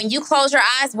like? When you close your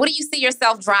eyes, what do you see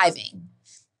yourself driving?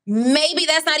 Maybe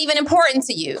that's not even important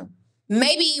to you.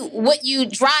 Maybe what you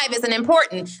drive isn't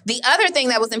important. The other thing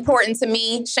that was important to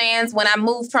me, Shans, when I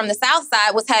moved from the South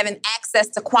Side was having access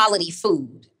to quality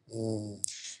food.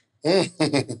 Having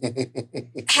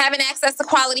access to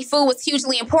quality food was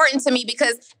hugely important to me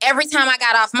because every time I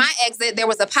got off my exit, there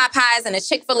was a Popeyes and a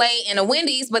Chick-fil-A and a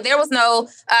Wendy's, but there was no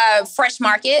Fresh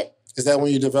Market. Is that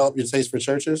when you develop your taste for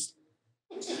churches?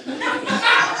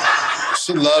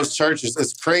 She loves churches.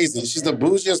 It's crazy. She's the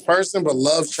bougiest person, but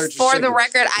loves churches. For chicken. the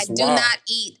record, It's I do wild. not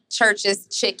eat Church's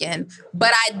chicken,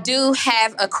 but I do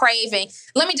have a craving.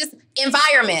 Let me just,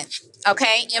 environment,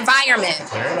 okay? Environment.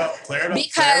 Clear it up.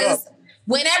 Because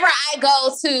whenever I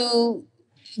go to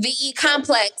the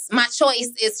E-complex, my choice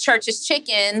is Church's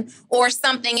chicken or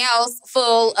something else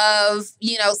full of,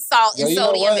 salt and You know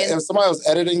sodium. what? If somebody was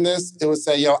editing this, it would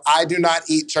say, yo, I do not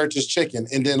eat Church's chicken.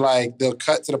 And then they'll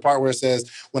cut to the part where it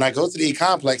says, when I go to the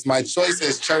E-complex, my choice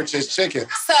is Church's chicken.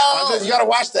 So you got to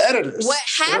watch the editors. what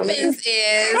happens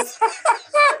is,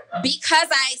 because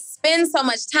I spend so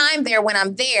much time there when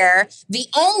I'm there, the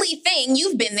only thing,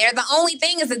 you've been there, the only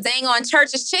thing is a dang on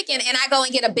Church's chicken, and I go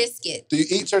and get a biscuit. Do you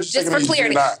eat Church's Just chicken for or you do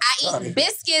clarity, not? I eat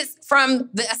biscuits from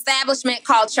the establishment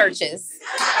called Church's.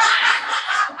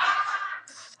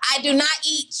 I do not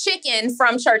eat chicken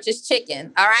from Church's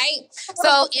chicken, all right?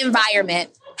 So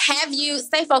environment.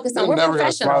 Stay focused on, we're never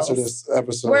going to professionals. sponsor this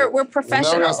episode. We're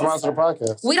professionals. We're never going to sponsor the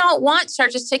podcast. We don't want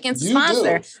Church's chicken to You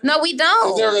sponsor. do. No, we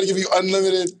don't. They're going to give you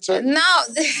unlimited church. No.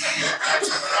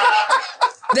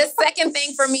 The second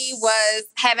thing for me was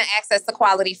having access to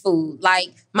quality food. Like,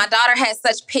 my daughter had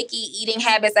such picky eating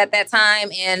habits at that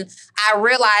time, and I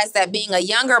realized that being a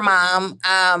younger mom,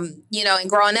 and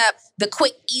growing up, the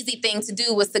quick, easy thing to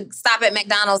do was to stop at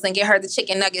McDonald's and get her the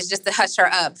chicken nuggets just to hush her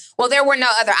up. Well, there were no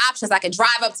other options. I could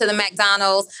drive up to the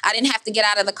McDonald's. I didn't have to get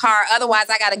out of the car. Otherwise,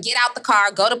 I got to get out the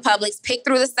car, go to Publix, pick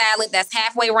through the salad that's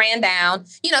halfway ran down.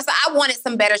 So I wanted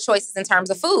some better choices in terms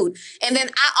of food. And then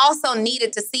I also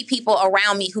needed to see people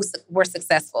around me who were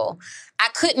successful. I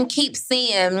couldn't keep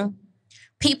seeing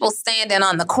people standing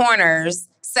on the corners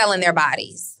selling their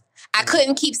bodies. I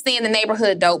couldn't keep seeing the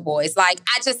neighborhood dope boys. Like,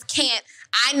 I just can't.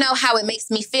 I know how it makes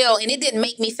me feel, and it didn't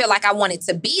make me feel like I wanted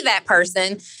to be that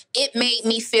person. It made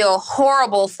me feel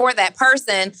horrible for that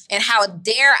person, and how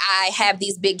dare I have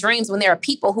these big dreams when there are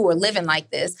people who are living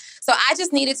like this. So I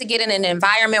just needed to get in an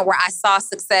environment where I saw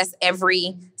success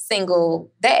every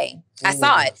single day. I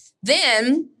saw it.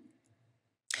 Then,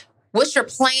 what's your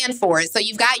plan for it? So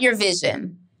you've got your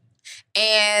vision,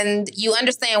 and you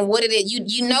understand what it is.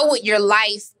 You know what your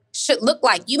life should look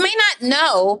like. You may not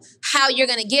know how you're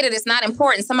going to get it. It's not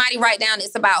important. Somebody write down,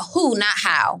 it's about who, not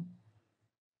how.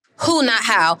 Who, not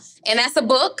how. And that's a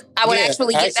book. I would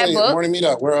actually get that book. Morning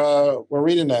Meetup. We're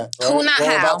reading that. Right? Who, not we're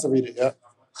how. about to read it. Yeah.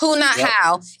 Who, not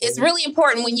how. It's really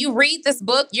important. When you read this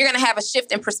book, you're going to have a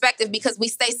shift in perspective because we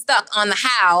stay stuck on the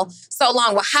how so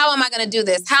long. Well, how am I going to do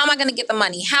this? How am I going to get the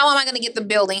money? How am I going to get the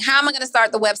building? How am I going to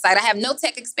start the website? I have no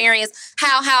tech experience.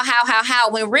 How?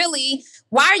 When really,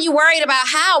 why are you worried about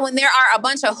how when there are a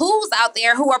bunch of who's out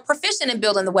there who are proficient in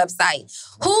building the website?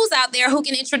 Who's out there who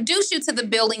can introduce you to the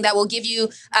building that will give you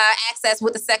access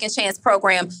with the Second Chance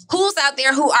program? Who's out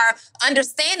there who are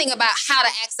understanding about how to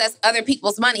access other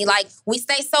people's money? Like, we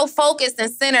stay so focused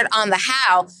and centered on the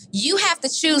how. You have to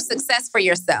choose success for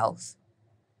yourself.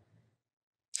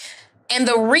 And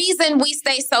the reason we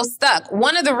stay so stuck,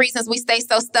 one of the reasons we stay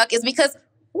so stuck is because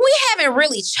we haven't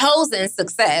really chosen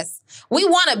success. We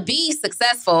want to be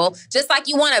successful, just like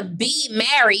you want to be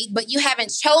married, but you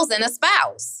haven't chosen a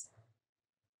spouse.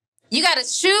 You got to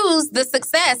choose the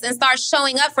success and start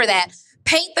showing up for that.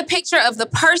 Paint the picture of the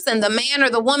person, the man or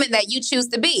the woman that you choose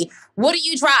to be. What do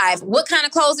you drive? What kind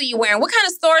of clothes are you wearing? What kind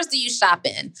of stores do you shop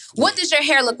in? What does your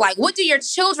hair look like? What do your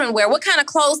children wear? What kind of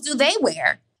clothes do they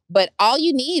wear? But all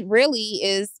you need really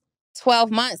is 12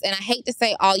 months. And I hate to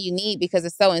say all you need because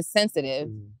it's so insensitive,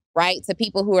 right? To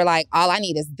people who are like, all I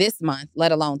need is this month,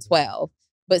 let alone 12.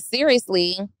 But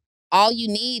seriously, all you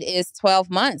need is 12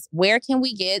 months. Where can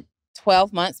we get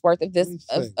 12 months worth of this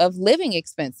of living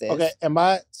expenses? Okay,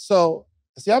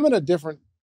 I'm in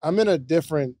a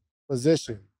different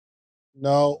position.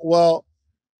 No, well,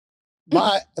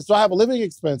 so I have living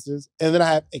expenses and then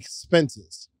I have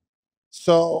expenses.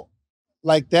 So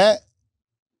like that,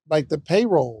 like the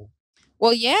payroll.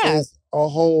 Well, yeah. Is a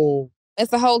whole...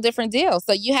 It's a whole different deal.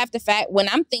 So you have to when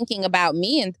I'm thinking about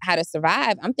me and how to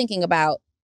survive, I'm thinking about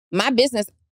my business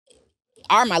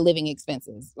are my living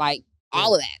expenses. Like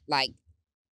all of that. Like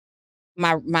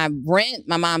my rent,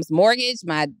 my mom's mortgage,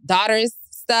 my daughter's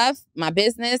stuff, my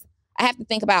business. I have to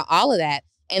think about all of that.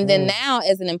 And then now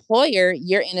as an employer,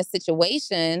 you're in a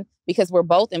situation, because we're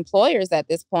both employers at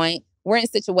this point, we're in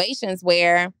situations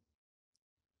where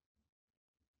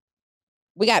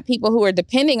we got people who are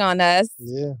depending on us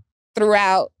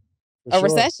throughout a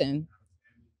recession.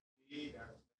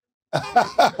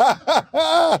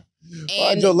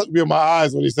 And Joe look me in my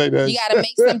eyes when you say that. You got to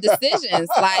make some decisions.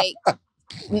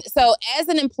 So as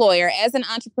an employer, as an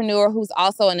entrepreneur who's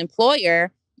also an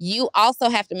employer, you also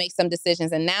have to make some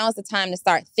decisions. And now is the time to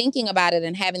start thinking about it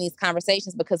and having these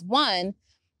conversations, because one,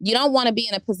 you don't want to be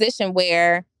in a position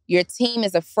where your team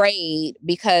is afraid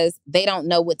because they don't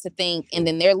know what to think and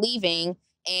then they're leaving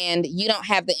and you don't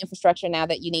have the infrastructure now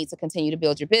that you need to continue to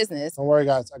build your business. Don't worry,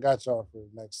 guys. I got y'all for the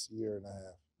next year and a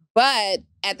half. But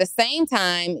at the same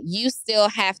time, you still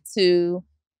have to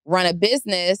run a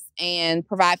business and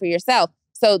provide for yourself.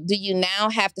 So do you now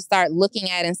have to start looking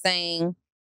at and saying,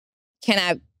 can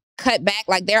I cut back?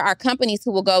 Like there are companies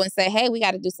who will go and say, hey, we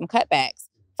got to do some cutbacks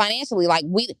financially. Like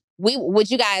would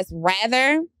you guys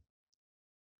rather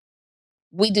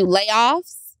we do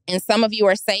layoffs and some of you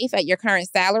are safe at your current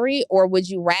salary, or would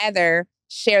you rather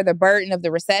share the burden of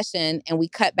the recession and we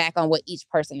cut back on what each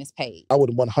person is paid? I would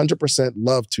 100%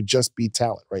 love to just be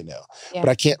talent right now. Yeah. But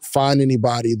I can't find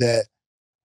anybody that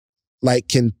like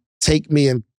can take me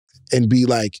and be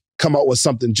like, come up with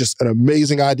something, just an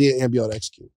amazing idea and be able to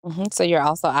execute. Mm-hmm. So you're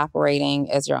also operating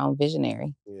as your own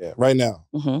visionary. Yeah, right now.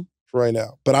 Mm-hmm. Right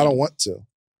now. But I don't want to.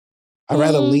 I'd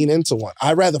rather lean into one.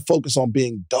 I'd rather focus on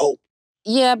being dope.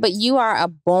 Yeah, but you are a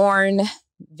born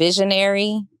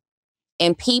visionary.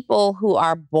 And people who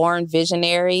are born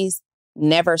visionaries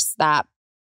never stop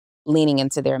leaning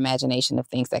into their imagination of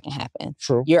things that can happen.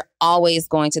 True. You're always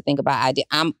going to think about ideas.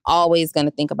 I'm always going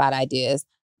to think about ideas.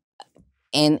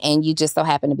 And you just so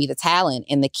happen to be the talent.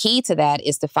 And the key to that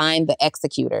is to find the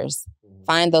executors.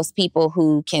 Find those people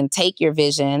who can take your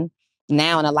vision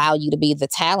now and allow you to be the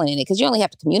talent in it. Because you only have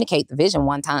to communicate the vision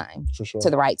one time to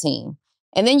the right team.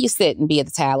 And then you sit and be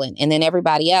the talent. And then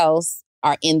everybody else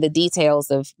are in the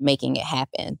details of making it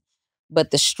happen.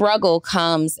 But the struggle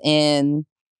comes in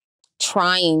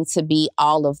trying to be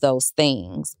all of those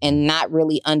things and not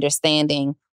really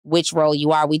understanding which role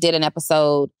you are. We did an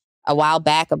episode a while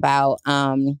back about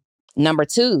number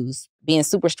twos, being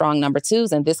super strong number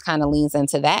twos. And this kind of leans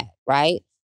into that, right?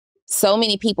 So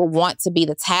many people want to be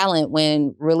the talent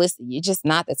when realistically, you're just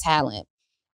not the talent.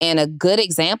 And a good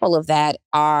example of that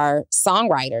are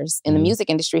songwriters in the music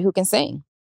industry who can sing.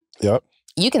 Yep.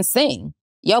 You can sing.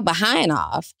 You're behind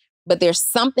off, but there's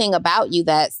something about you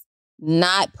that's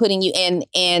not putting you in,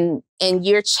 and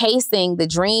you're chasing the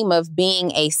dream of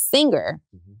being a singer.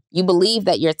 You believe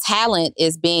that your talent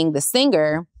is being the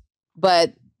singer,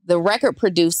 but the record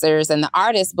producers and the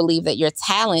artists believe that your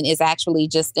talent is actually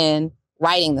just in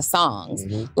writing the songs.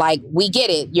 Like, we get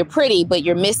it. You're pretty, but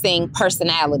you're missing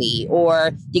personality,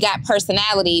 or you got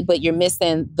personality, but you're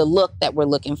missing the look that we're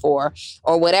looking for,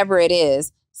 or whatever it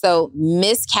is. So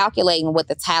miscalculating what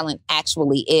the talent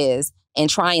actually is and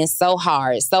trying so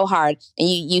hard. And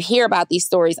you hear about these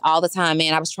stories all the time.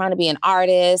 Man, I was trying to be an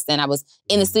artist and I was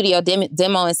in the studio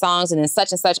demoing songs, and then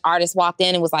such and such artist walked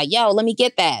in and was like, yo, let me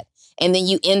get that. And then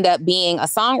you end up being a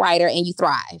songwriter and you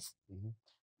thrive.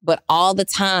 But all the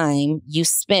time you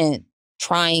spent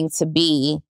trying to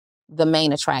be the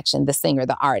main attraction, the singer,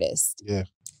 the artist. Yeah.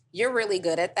 You're really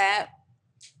good at that.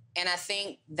 And I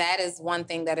think that is one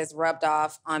thing that is rubbed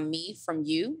off on me from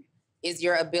you, is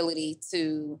your ability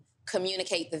to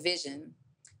communicate the vision.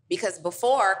 Because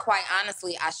before, quite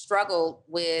honestly, I struggled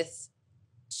with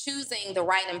choosing the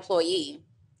right employee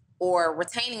or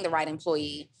retaining the right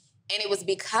employee. And it was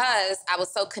because I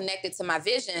was so connected to my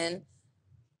vision.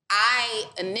 I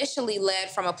initially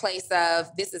led from a place of,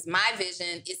 this is my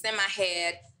vision, it's in my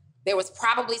head. There was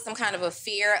probably some kind of a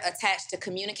fear attached to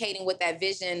communicating what that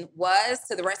vision was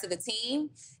to the rest of the team.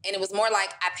 And it was more like,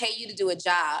 I pay you to do a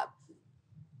job.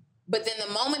 But then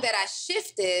the moment that I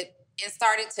shifted and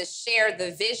started to share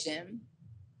the vision,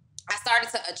 I started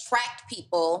to attract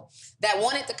people that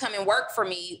wanted to come and work for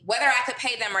me, whether I could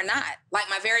pay them or not. Like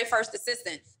my very first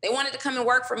assistant, they wanted to come and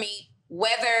work for me,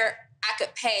 whether I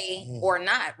could pay or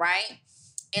not, right?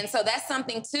 And so that's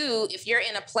something too, if you're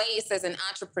in a place as an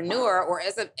entrepreneur or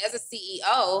as a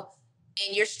CEO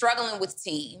and you're struggling with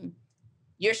team,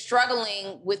 you're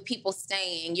struggling with people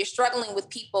staying, you're struggling with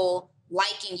people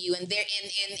liking you and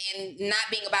not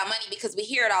being about money, because we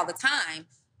hear it all the time.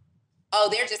 Oh,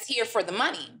 they're just here for the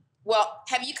money. Well,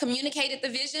 have you communicated the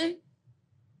vision?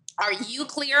 Are you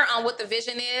clear on what the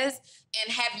vision is?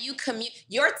 And have you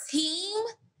your team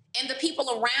and the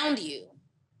people around you,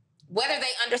 whether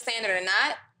they understand it or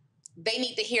not, they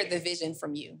need to hear the vision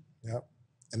from you. Yep.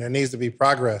 And there needs to be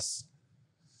progress.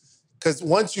 Because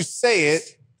once you say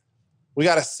it, we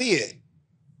got to see it.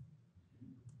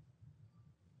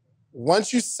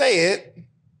 Once you say it,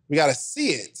 we got to see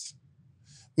it.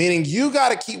 Meaning you got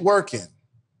to keep working.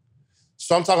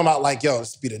 So I'm talking about like, yo,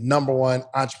 this be the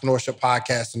 #1 entrepreneurship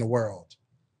podcast in the world.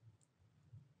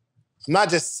 I'm not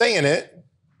just saying it.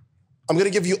 I'm going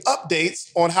to give you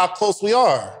updates on how close we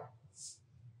are.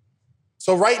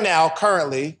 So right now,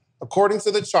 currently, according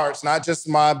to the charts, not just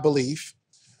my belief,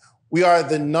 we are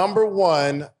the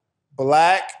 #1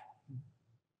 Black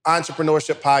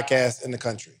entrepreneurship podcast in the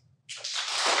country.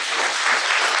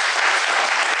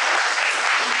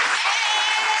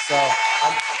 So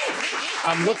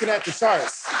I'm looking at the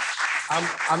charts.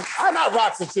 I'm not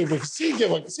Roxy too, but she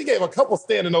gave a couple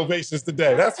standing ovations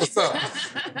today. That's what's up.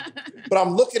 But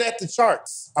I'm looking at the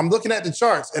charts.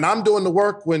 And I'm doing the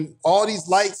work when all these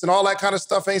lights and all that kind of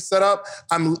stuff ain't set up.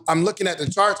 I'm looking at the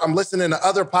charts. I'm listening to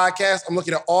other podcasts. I'm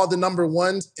looking at all the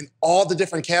 #1s in all the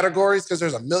different categories, because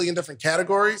there's a million different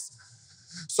categories.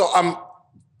 So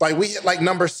we hit like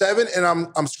 #7, and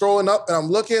I'm scrolling up and I'm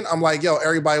looking. I'm like, yo,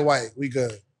 everybody white, we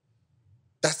good.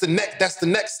 That's the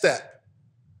next step.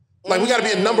 Like, we got to be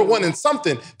a #1 in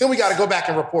something. Then we got to go back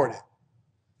and report it.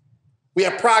 We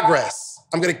have progress.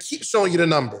 I'm going to keep showing you the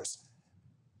numbers.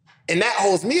 And that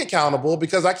holds me accountable,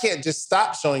 because I can't just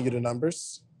stop showing you the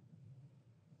numbers,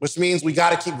 which means we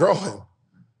got to keep growing.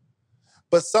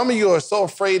 But some of you are so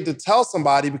afraid to tell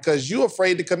somebody because you're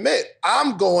afraid to commit.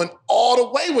 I'm going all the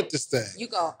way with this thing. You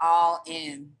go all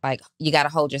in. Like, you got to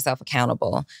hold yourself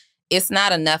accountable. It's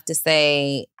not enough to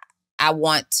say, I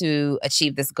want to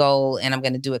achieve this goal and I'm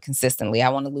going to do it consistently. I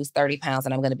want to lose 30 pounds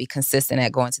and I'm going to be consistent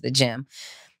at going to the gym.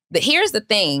 But here's the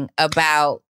thing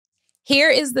about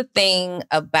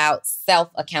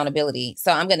self-accountability.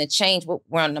 So I'm going to change,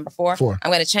 we're on #4.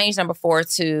 I'm going to change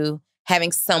 #4 to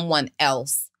having someone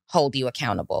else hold you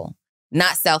accountable,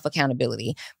 not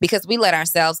self-accountability, because we let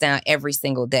ourselves down every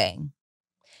single day.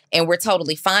 And we're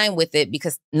totally fine with it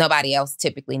because nobody else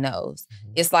typically knows.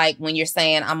 Mm-hmm. It's like when you're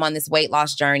saying, I'm on this weight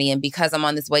loss journey, and because I'm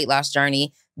on this weight loss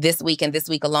journey, this week and this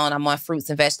week alone, I'm on fruits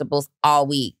and vegetables all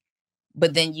week.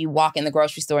 But then you walk in the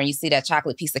grocery store and you see that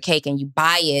chocolate piece of cake and you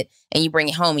buy it and you bring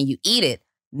it home and you eat it.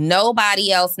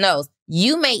 Nobody else knows.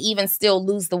 You may even still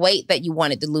lose the weight that you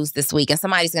wanted to lose this week. And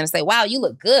somebody's going to say, wow, you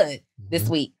look good this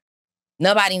week.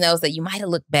 Nobody knows that you might have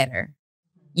looked better.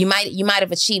 You might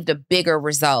have achieved a bigger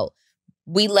result.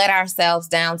 We let ourselves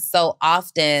down so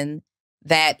often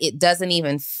that it doesn't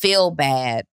even feel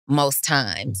bad most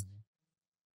times.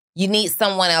 You need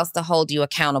someone else to hold you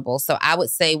accountable. So I would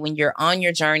say when you're on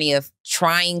your journey of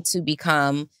trying to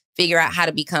figure out how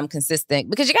to become consistent,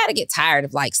 because you got to get tired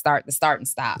of like the start and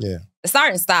stop. Yeah. The start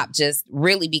and stop just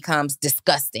really becomes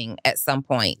disgusting at some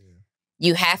point. Yeah.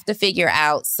 You have to figure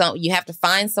out, you have to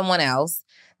find someone else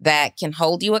that can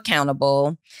hold you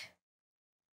accountable.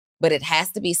 But it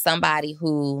has to be somebody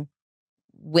who,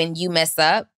 when you mess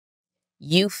up,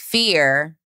 you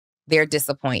fear their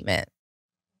disappointment.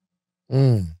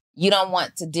 You don't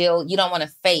want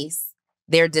to face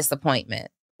their disappointment,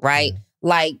 right?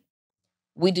 Like,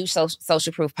 we do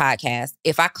Social Proof podcast.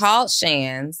 If I called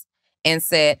Shan's and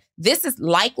said, this is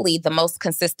likely the most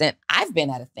consistent I've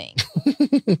been at a thing,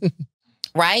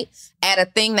 right? At a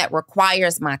thing that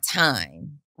requires my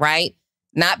time, right?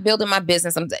 Not building my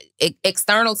business, I'm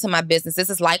external to my business. This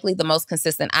is likely the most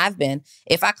consistent I've been.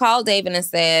 If I called David and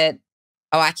said,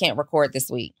 oh, I can't record this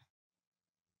week,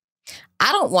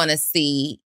 I don't want to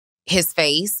see his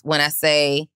face when I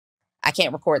say, I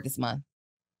can't record this month.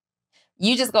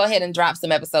 You just go ahead and drop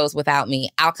some episodes without me.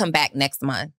 I'll come back next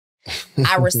month.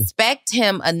 I respect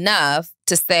him enough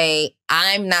to say,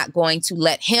 I'm not going to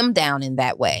let him down in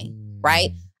that way,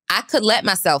 right? I could let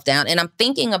myself down. And I'm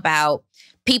thinking about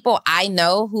people I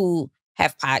know who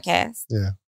have podcasts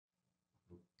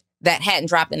that hadn't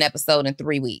dropped an episode in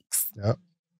 3 weeks,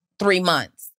 3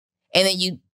 months. And then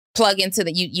you plug into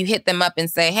you hit them up and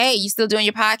say, hey, you still doing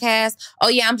your podcast? Oh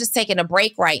yeah, I'm just taking a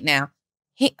break right now.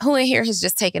 Who in here has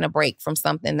just taken a break from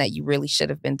something that you really should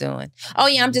have been doing? Oh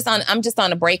yeah, I'm just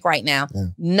on a break right now. Yeah.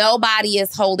 Nobody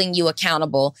is holding you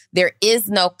accountable. There is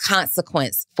no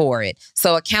consequence for it.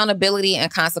 So accountability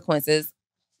and consequences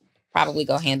probably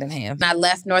go hand in hand. I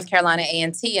left North Carolina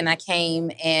A&T and I came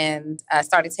and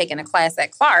started taking a class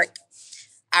at Clark.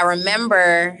 I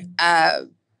remember I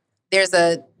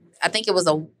think it was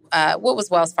what was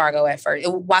Wells Fargo at first?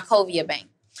 Wachovia Bank.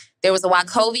 There was a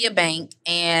Wachovia Bank,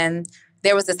 and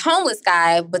there was this homeless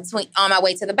guy on my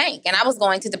way to the bank, and I was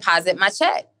going to deposit my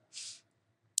check.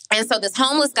 And so this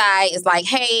homeless guy is like,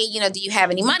 hey, do you have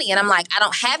any money? And I'm like, I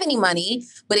don't have any money,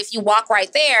 but if you walk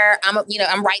right there,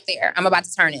 I'm right there. I'm about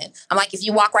to turn in. I'm like, if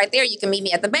you walk right there, you can meet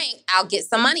me at the bank. I'll get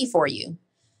some money for you.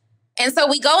 And so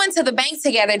we go into the bank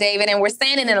together, David, and we're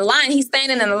standing in a line. He's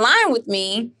standing in a line with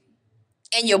me.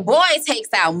 And your boy takes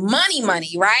out money,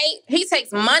 right? He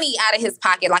takes money out of his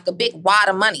pocket, like a big wad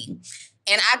of money.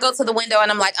 And I go to the window and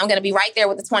I'm like, I'm going to be right there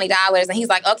with the $20. And he's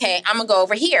like, okay, I'm going to go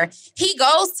over here. He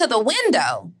goes to the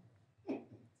window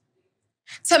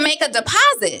to make a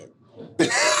deposit.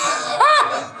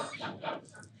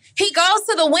 He goes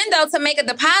to the window to make a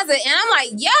deposit. And I'm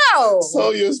like, yo.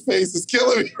 Sonia's face is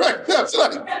killing me right now. So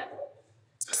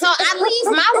I leave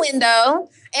my window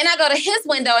and I go to his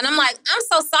window and I'm like, I'm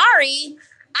so sorry.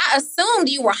 I assumed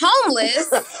you were homeless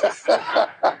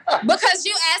because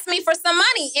you asked me for some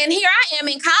money. And here I am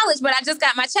in college, but I just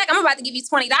got my check. I'm about to give you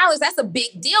 $20. That's a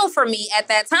big deal for me at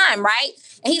that time, right?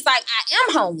 And he's like, I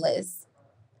am homeless,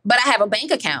 but I have a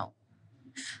bank account.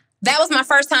 That was my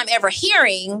first time ever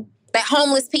hearing that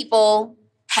homeless people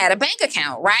had a bank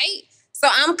account, right? So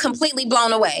I'm completely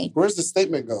blown away. Where's the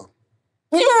statement go?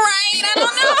 Right, I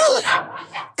don't know.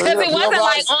 Because it wasn't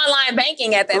like online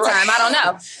banking at that time. I don't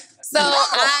know. So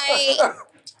I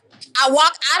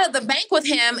walk out of the bank with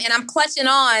him and I'm clutching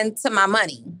on to my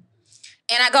money.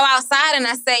 And I go outside and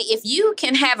I say, if you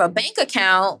can have a bank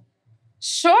account,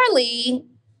 surely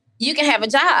you can have a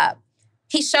job.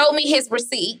 He showed me his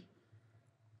receipt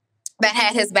that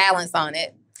had his balance on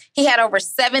it. He had over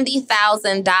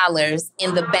 $70,000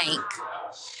 in the bank.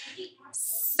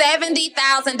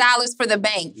 $70,000 for the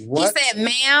bank. What? He said,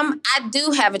 ma'am, I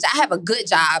have a good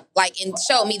job, and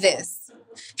showed me this.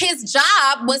 His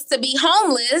job was to be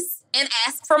homeless and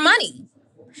ask for money.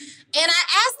 And I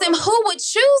asked him, who would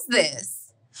choose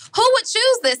this? Who would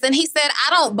choose this? And he said, I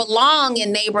don't belong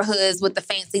in neighborhoods with the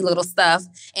fancy little stuff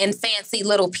and fancy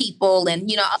little people.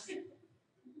 And, you got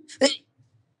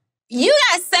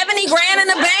 70 grand in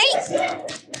the bank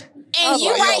and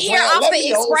you right here off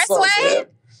the expressway?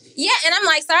 Yeah, and I'm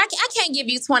like, sir, I can't give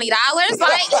you $20.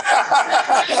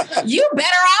 You better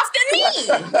off than me.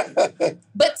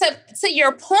 But to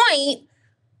your point,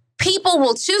 people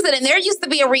will choose it. And there used to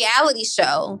be a reality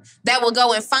show that will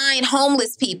go and find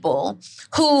homeless people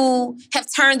who have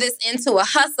turned this into a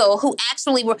hustle, who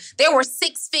actually there were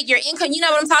six-figure income. You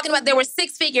know what I'm talking about? There were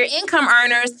six-figure income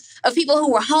earners of people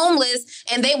who were homeless,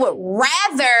 and they would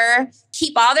rather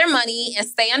keep all their money and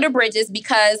stay under bridges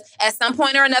because at some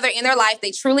point or another in their life,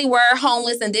 they truly were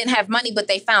homeless and didn't have money, but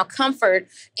they found comfort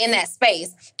in that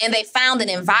space. And they found an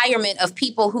environment of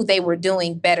people who they were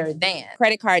doing better than.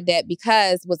 Credit card debt,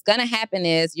 because what's going to happen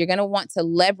is you're going to want to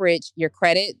leverage your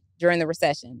credit during the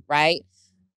recession, right?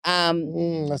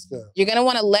 That's good. You're going to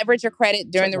want to leverage your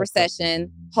credit during the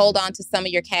recession, hold on to some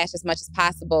of your cash as much as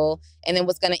possible. And then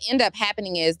what's going to end up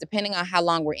happening is, depending on how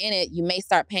long we're in it, you may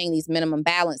start paying these minimum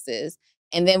balances.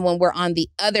 And then when we're on the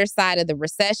other side of the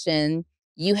recession,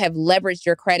 you have leveraged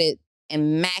your credit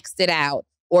and maxed it out,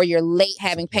 or you're late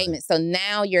having payments. So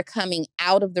now you're coming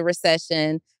out of the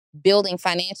recession, building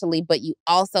financially, but you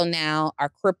also now are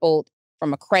crippled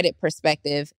from a credit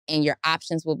perspective, and your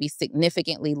options will be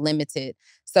significantly limited.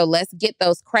 So let's get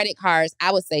those credit cards.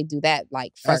 I would say do that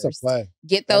first.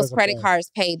 Get those credit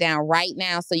cards paid down right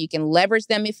now so you can leverage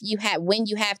them when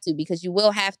you have to, because you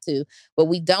will have to. But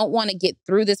we don't want to get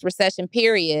through this recession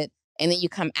period and then you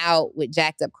come out with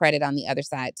jacked up credit on the other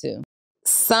side too.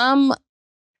 Some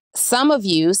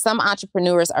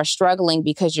entrepreneurs are struggling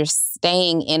because you're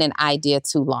staying in an idea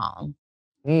too long.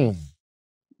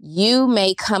 You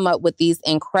may come up with these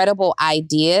incredible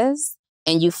ideas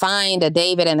and you find a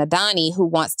David and a Donnie who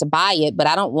wants to buy it, but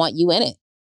I don't want you in it.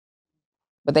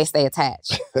 but they stay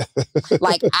attached.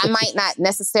 Like, I might not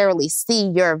necessarily see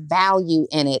your value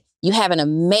in it. You have an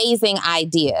amazing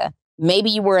idea.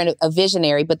 Maybe you were a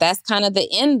visionary, but that's kind of the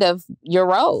end of your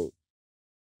road.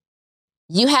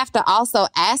 You have to also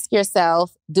ask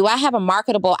yourself, do I have a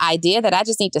marketable idea that I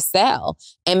just need to sell?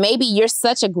 And maybe you're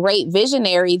such a great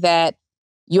visionary that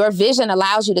your vision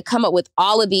allows you to come up with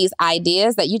all of these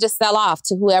ideas that you just sell off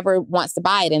to whoever wants to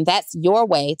buy it. And that's your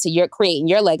way to your creating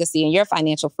your legacy and your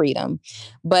financial freedom.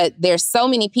 But there's so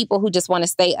many people who just want to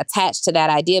stay attached to that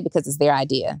idea because it's their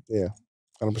idea. Yeah,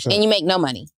 100%. And you make no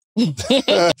money.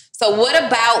 So what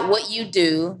about what you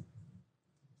do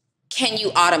can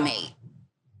you automate?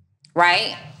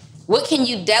 Right? What can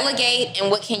you delegate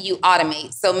and what can you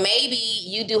automate? So maybe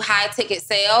you do high ticket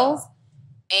sales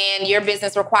and your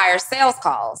business requires sales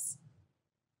calls.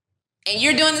 And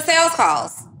you're doing the sales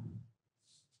calls.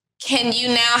 Can you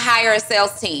now hire a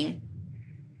sales team?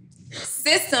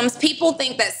 Systems, people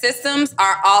think that systems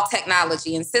are all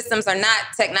technology, and systems are not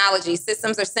technology.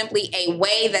 Systems are simply a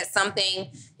way that something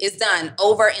is done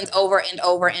over and over and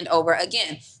over and over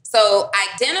again. So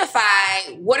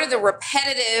identify what are the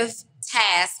repetitive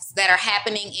tasks that are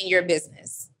happening in your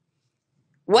business.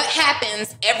 What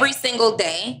happens every single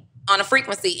day on a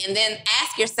frequency? And then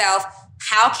ask yourself,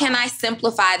 how can I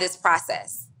simplify this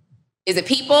process? Is it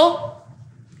people?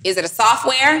 Is it a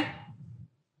software?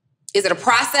 Is it a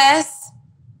process?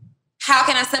 How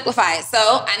can I simplify it?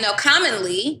 So I know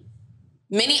commonly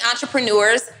many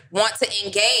entrepreneurs want to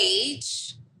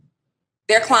engage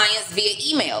their clients via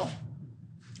email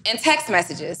and text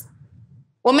messages.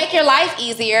 Well, make your life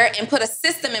easier and put a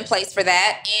system in place for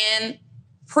that and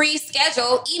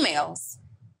pre-schedule emails.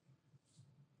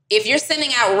 If you're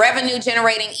sending out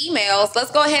revenue-generating emails, let's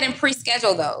go ahead and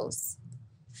pre-schedule those.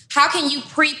 How can you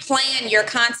pre-plan your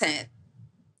content?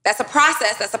 That's a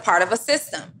process. That's a part of a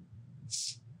system,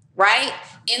 right?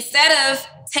 Instead of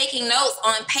taking notes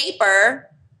on paper,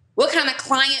 what kind of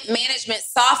client management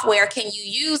software can you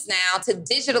use now to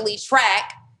digitally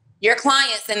track your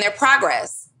clients and their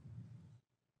progress?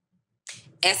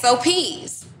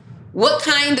 SOPs. What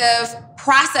kind of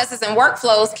processes and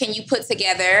workflows can you put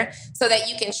together so that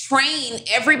you can train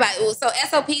everybody? So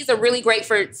SOPs are really great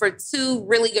for two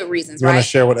really good reasons, right? You want to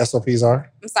share what SOPs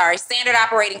are? I'm sorry, standard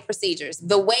operating procedures,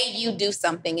 the way you do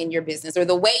something in your business or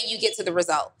the way you get to the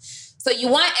result. So you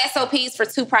want SOPs for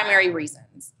two primary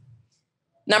reasons.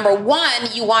 Number one,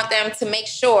 you want them to make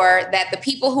sure that the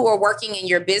people who are working in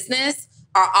your business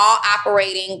are all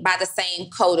operating by the same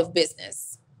code of business.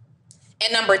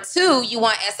 And number two, you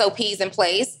want SOPs in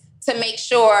place to make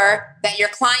sure that your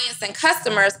clients and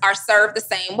customers are served the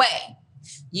same way.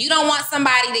 You don't want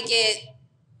somebody to get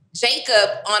Jacob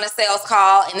on a sales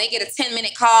call and they get a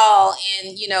 10-minute call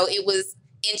and, you know, it was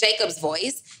in Jacob's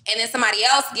voice. And then somebody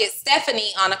else gets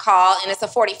Stephanie on a call and it's a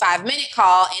 45-minute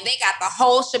call and they got the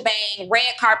whole shebang,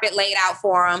 red carpet laid out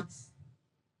for them.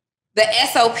 The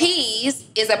SOPs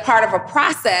is a part of a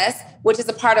process, which is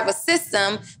a part of a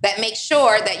system that makes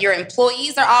sure that your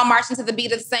employees are all marching to the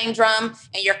beat of the same drum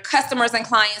and your customers and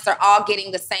clients are all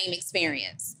getting the same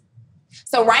experience.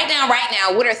 So right now,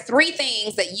 what are 3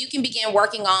 things that you can begin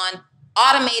working on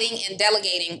automating and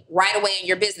delegating right away in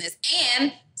your business?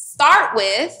 And start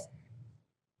with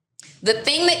the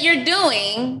thing that you're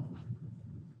doing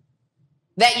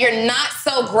that you're not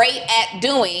so great at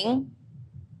doing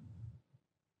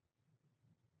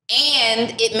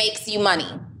and it makes you money.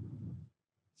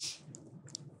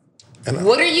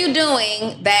 What are you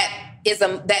doing that is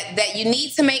that you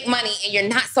need to make money and you're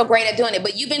not so great at doing it,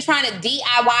 but you've been trying to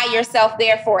DIY yourself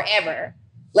there forever?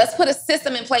 Let's put a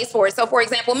system in place for it. So for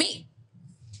example, me,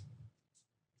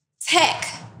 tech.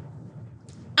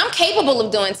 I'm capable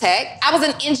of doing tech. I was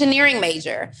an engineering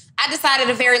major. I decided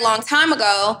a very long time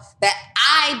ago that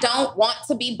I don't want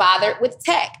to be bothered with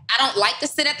tech. I don't like to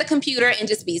sit at the computer and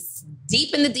just be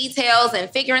deep in the details and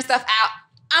figuring stuff out.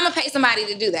 I'm gonna pay somebody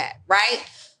to do that, right?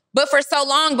 But for so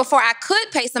long before I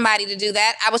could pay somebody to do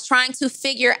that, I was trying to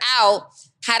figure out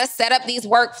how to set up these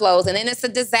workflows. And then it's a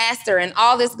disaster and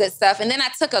all this good stuff. And then I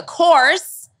took a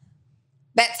course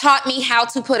that taught me how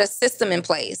to put a system in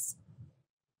place.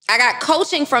 I got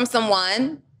coaching from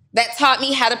someone that taught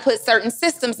me how to put certain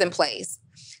systems in place.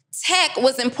 Tech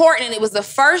was important, and it was the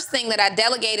first thing that I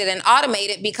delegated and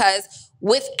automated because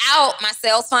without my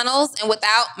sales funnels and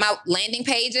without my landing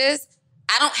pages,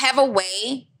 I don't have a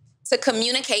way to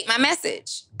communicate my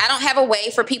message. I don't have a way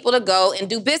for people to go and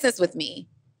do business with me,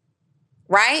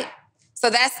 right? So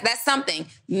that's something.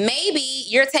 Maybe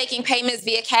you're taking payments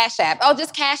via Cash App. Oh,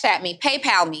 just Cash App me,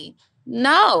 PayPal me.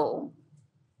 No.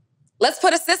 Let's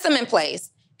put a system in place.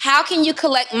 How can you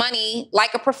collect money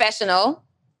like a professional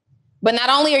But not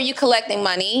only are you collecting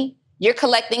money, you're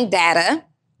collecting data,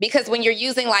 because when you're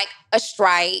using like a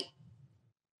Stripe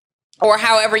or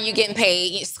however you're getting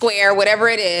paid, Square, whatever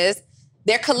it is,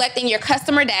 they're collecting your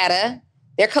customer data.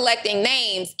 They're collecting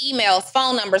names, emails,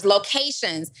 phone numbers,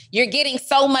 locations. You're getting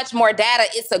so much more data.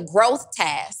 It's a growth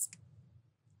task.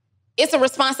 It's a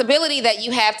responsibility that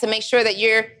you have to make sure that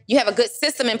you have a good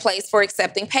system in place for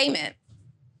accepting payment.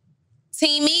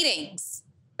 Team meetings,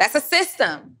 that's a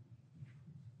system.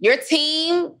 Your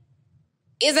team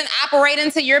isn't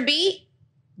operating to your beat.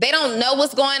 They don't know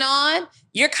what's going on.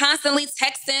 You're constantly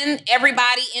texting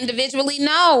everybody individually.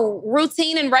 No,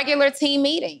 routine and regular team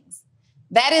meetings.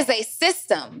 That is a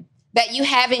system that you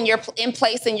have in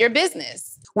place in your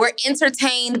business. We're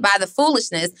entertained by the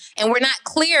foolishness and we're not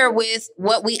clear with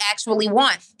what we actually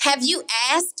want. Have you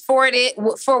asked for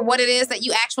what it is that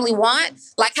you actually want?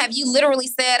 Like, have you literally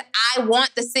said, I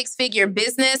want the 6-figure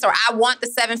business, or I want the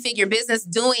 7-figure business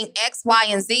doing X, Y,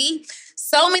 and Z?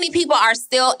 So many people are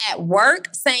still at work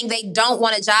saying they don't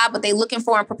want a job, but they're looking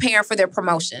for and preparing for their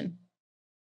promotion.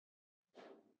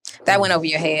 That went over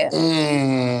your head.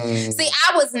 See,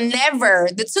 I was never,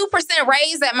 the 2%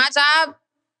 raise at my job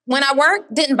when I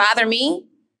worked didn't bother me.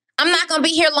 I'm not going to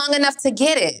be here long enough to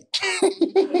get it.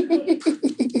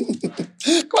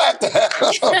 Clap that.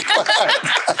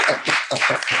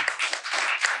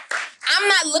 I'm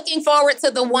not looking forward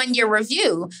to the 1-year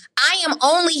review. I am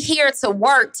only here to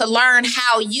work to learn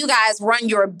how you guys run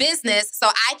your business so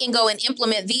I can go and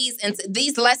implement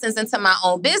these lessons into my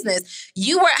own business.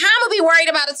 How am I be worried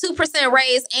about a 2%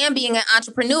 raise and being an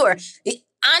entrepreneur? The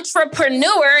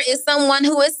entrepreneur is someone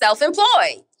who is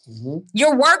self-employed. Mm-hmm.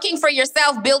 You're working for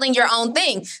yourself, building your own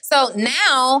thing. So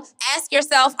now ask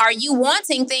yourself, are you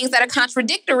wanting things that are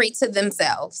contradictory to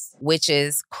themselves? Which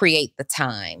is create the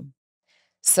time.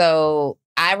 So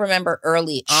I remember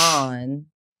early on,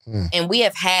 and we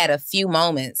have had a few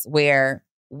moments where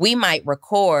we might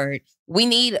record. We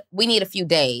need a few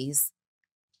days,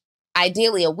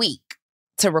 ideally a week,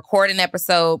 to record an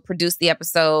episode, produce the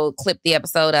episode, clip the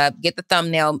episode up, get the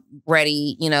thumbnail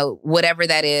ready, whatever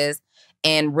that is,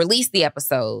 and release the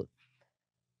episode.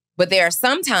 But there are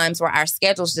some times where our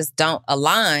schedules just don't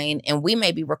align, and we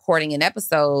may be recording an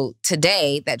episode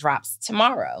today that drops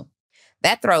tomorrow.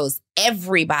 That throws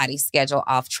everybody's schedule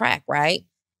off track, right?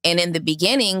 And in the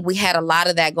beginning, we had a lot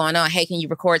of that going on. Hey, can you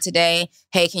record today?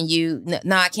 Hey, can you?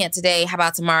 No, I can't today. How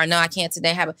about tomorrow? No, I can't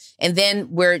today. And then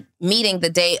we're meeting the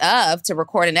day of to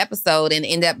record an episode and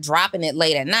end up dropping it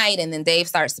late at night. And then Dave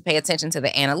starts to pay attention to the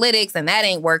analytics, and that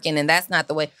ain't working. And that's not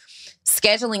the way.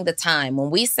 Scheduling the time.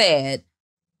 When we said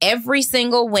every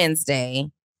single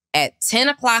Wednesday at 10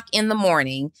 o'clock in the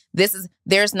morning,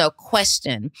 there's no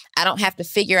question. I don't have to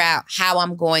figure out how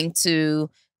I'm going to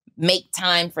make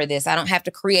time for this. I don't have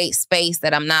to create space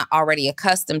that I'm not already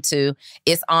accustomed to.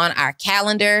 It's on our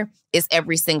calendar. It's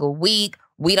every single week.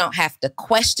 We don't have to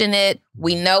question it.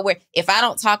 We know if I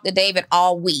don't talk to David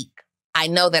all week, I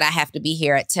know that I have to be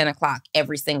here at 10 o'clock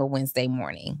every single Wednesday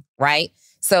morning, right?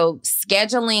 So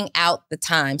scheduling out the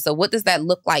time. So what does that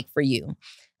look like for you?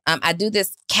 I do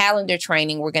this calendar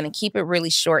training. We're going to keep it really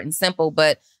short and simple,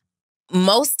 but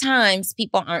most times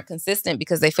people aren't consistent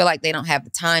because they feel like they don't have the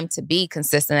time to be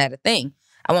consistent at a thing.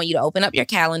 I want you to open up your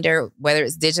calendar, whether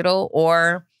it's digital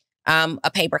or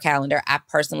a paper calendar. I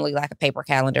personally like a paper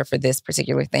calendar for this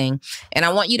particular thing. And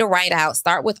I want you to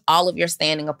start with all of your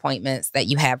standing appointments that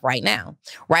you have right now.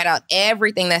 Write out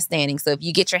everything that's standing. So if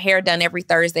you get your hair done every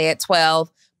Thursday at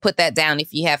 12, put that down.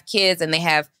 If you have kids and they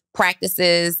have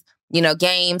practices,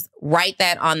 games, write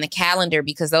that on the calendar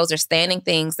because those are standing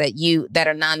things that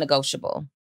are non-negotiable,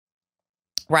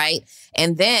 right?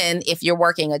 And then if you're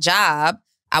working a job,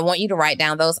 I want you to write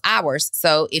down those hours.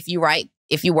 So if you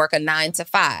work a 9 to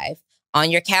 5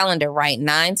 on your calendar, write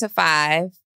 9 to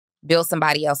 5, build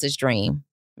somebody else's dream.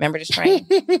 Remember this train?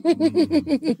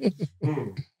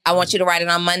 I want you to write it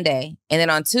on Monday. And then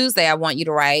on Tuesday, I want you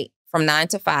to write from 9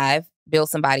 to 5, build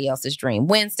somebody else's dream.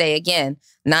 Wednesday, again,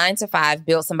 9 to 5,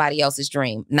 build somebody else's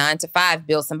dream. 9 to 5,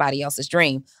 build somebody else's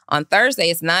dream. On Thursday,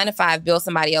 it's 9 to 5, build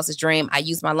somebody else's dream. I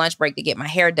use my lunch break to get my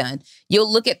hair done.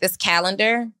 You'll look at this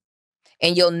calendar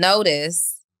and you'll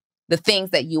notice the things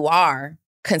that you are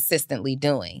consistently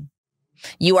doing.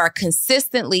 You are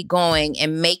consistently going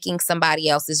and making somebody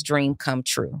else's dream come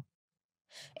true.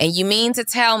 And you mean to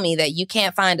tell me that you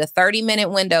can't find a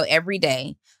 30-minute window every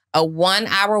day, a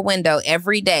 1-hour window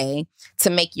every day to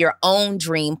make your own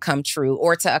dream come true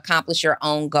or to accomplish your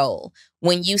own goal?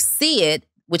 When you see it,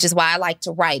 which is why I like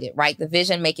to write the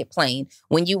vision, make it plain.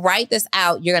 When you write this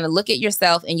out, you're going to look at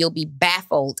yourself and you'll be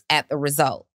baffled at the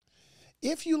result.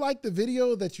 If you like the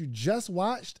video that you just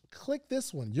watched, click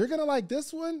this one. You're going to like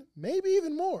this one, maybe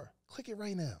even more. Click it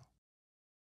right now.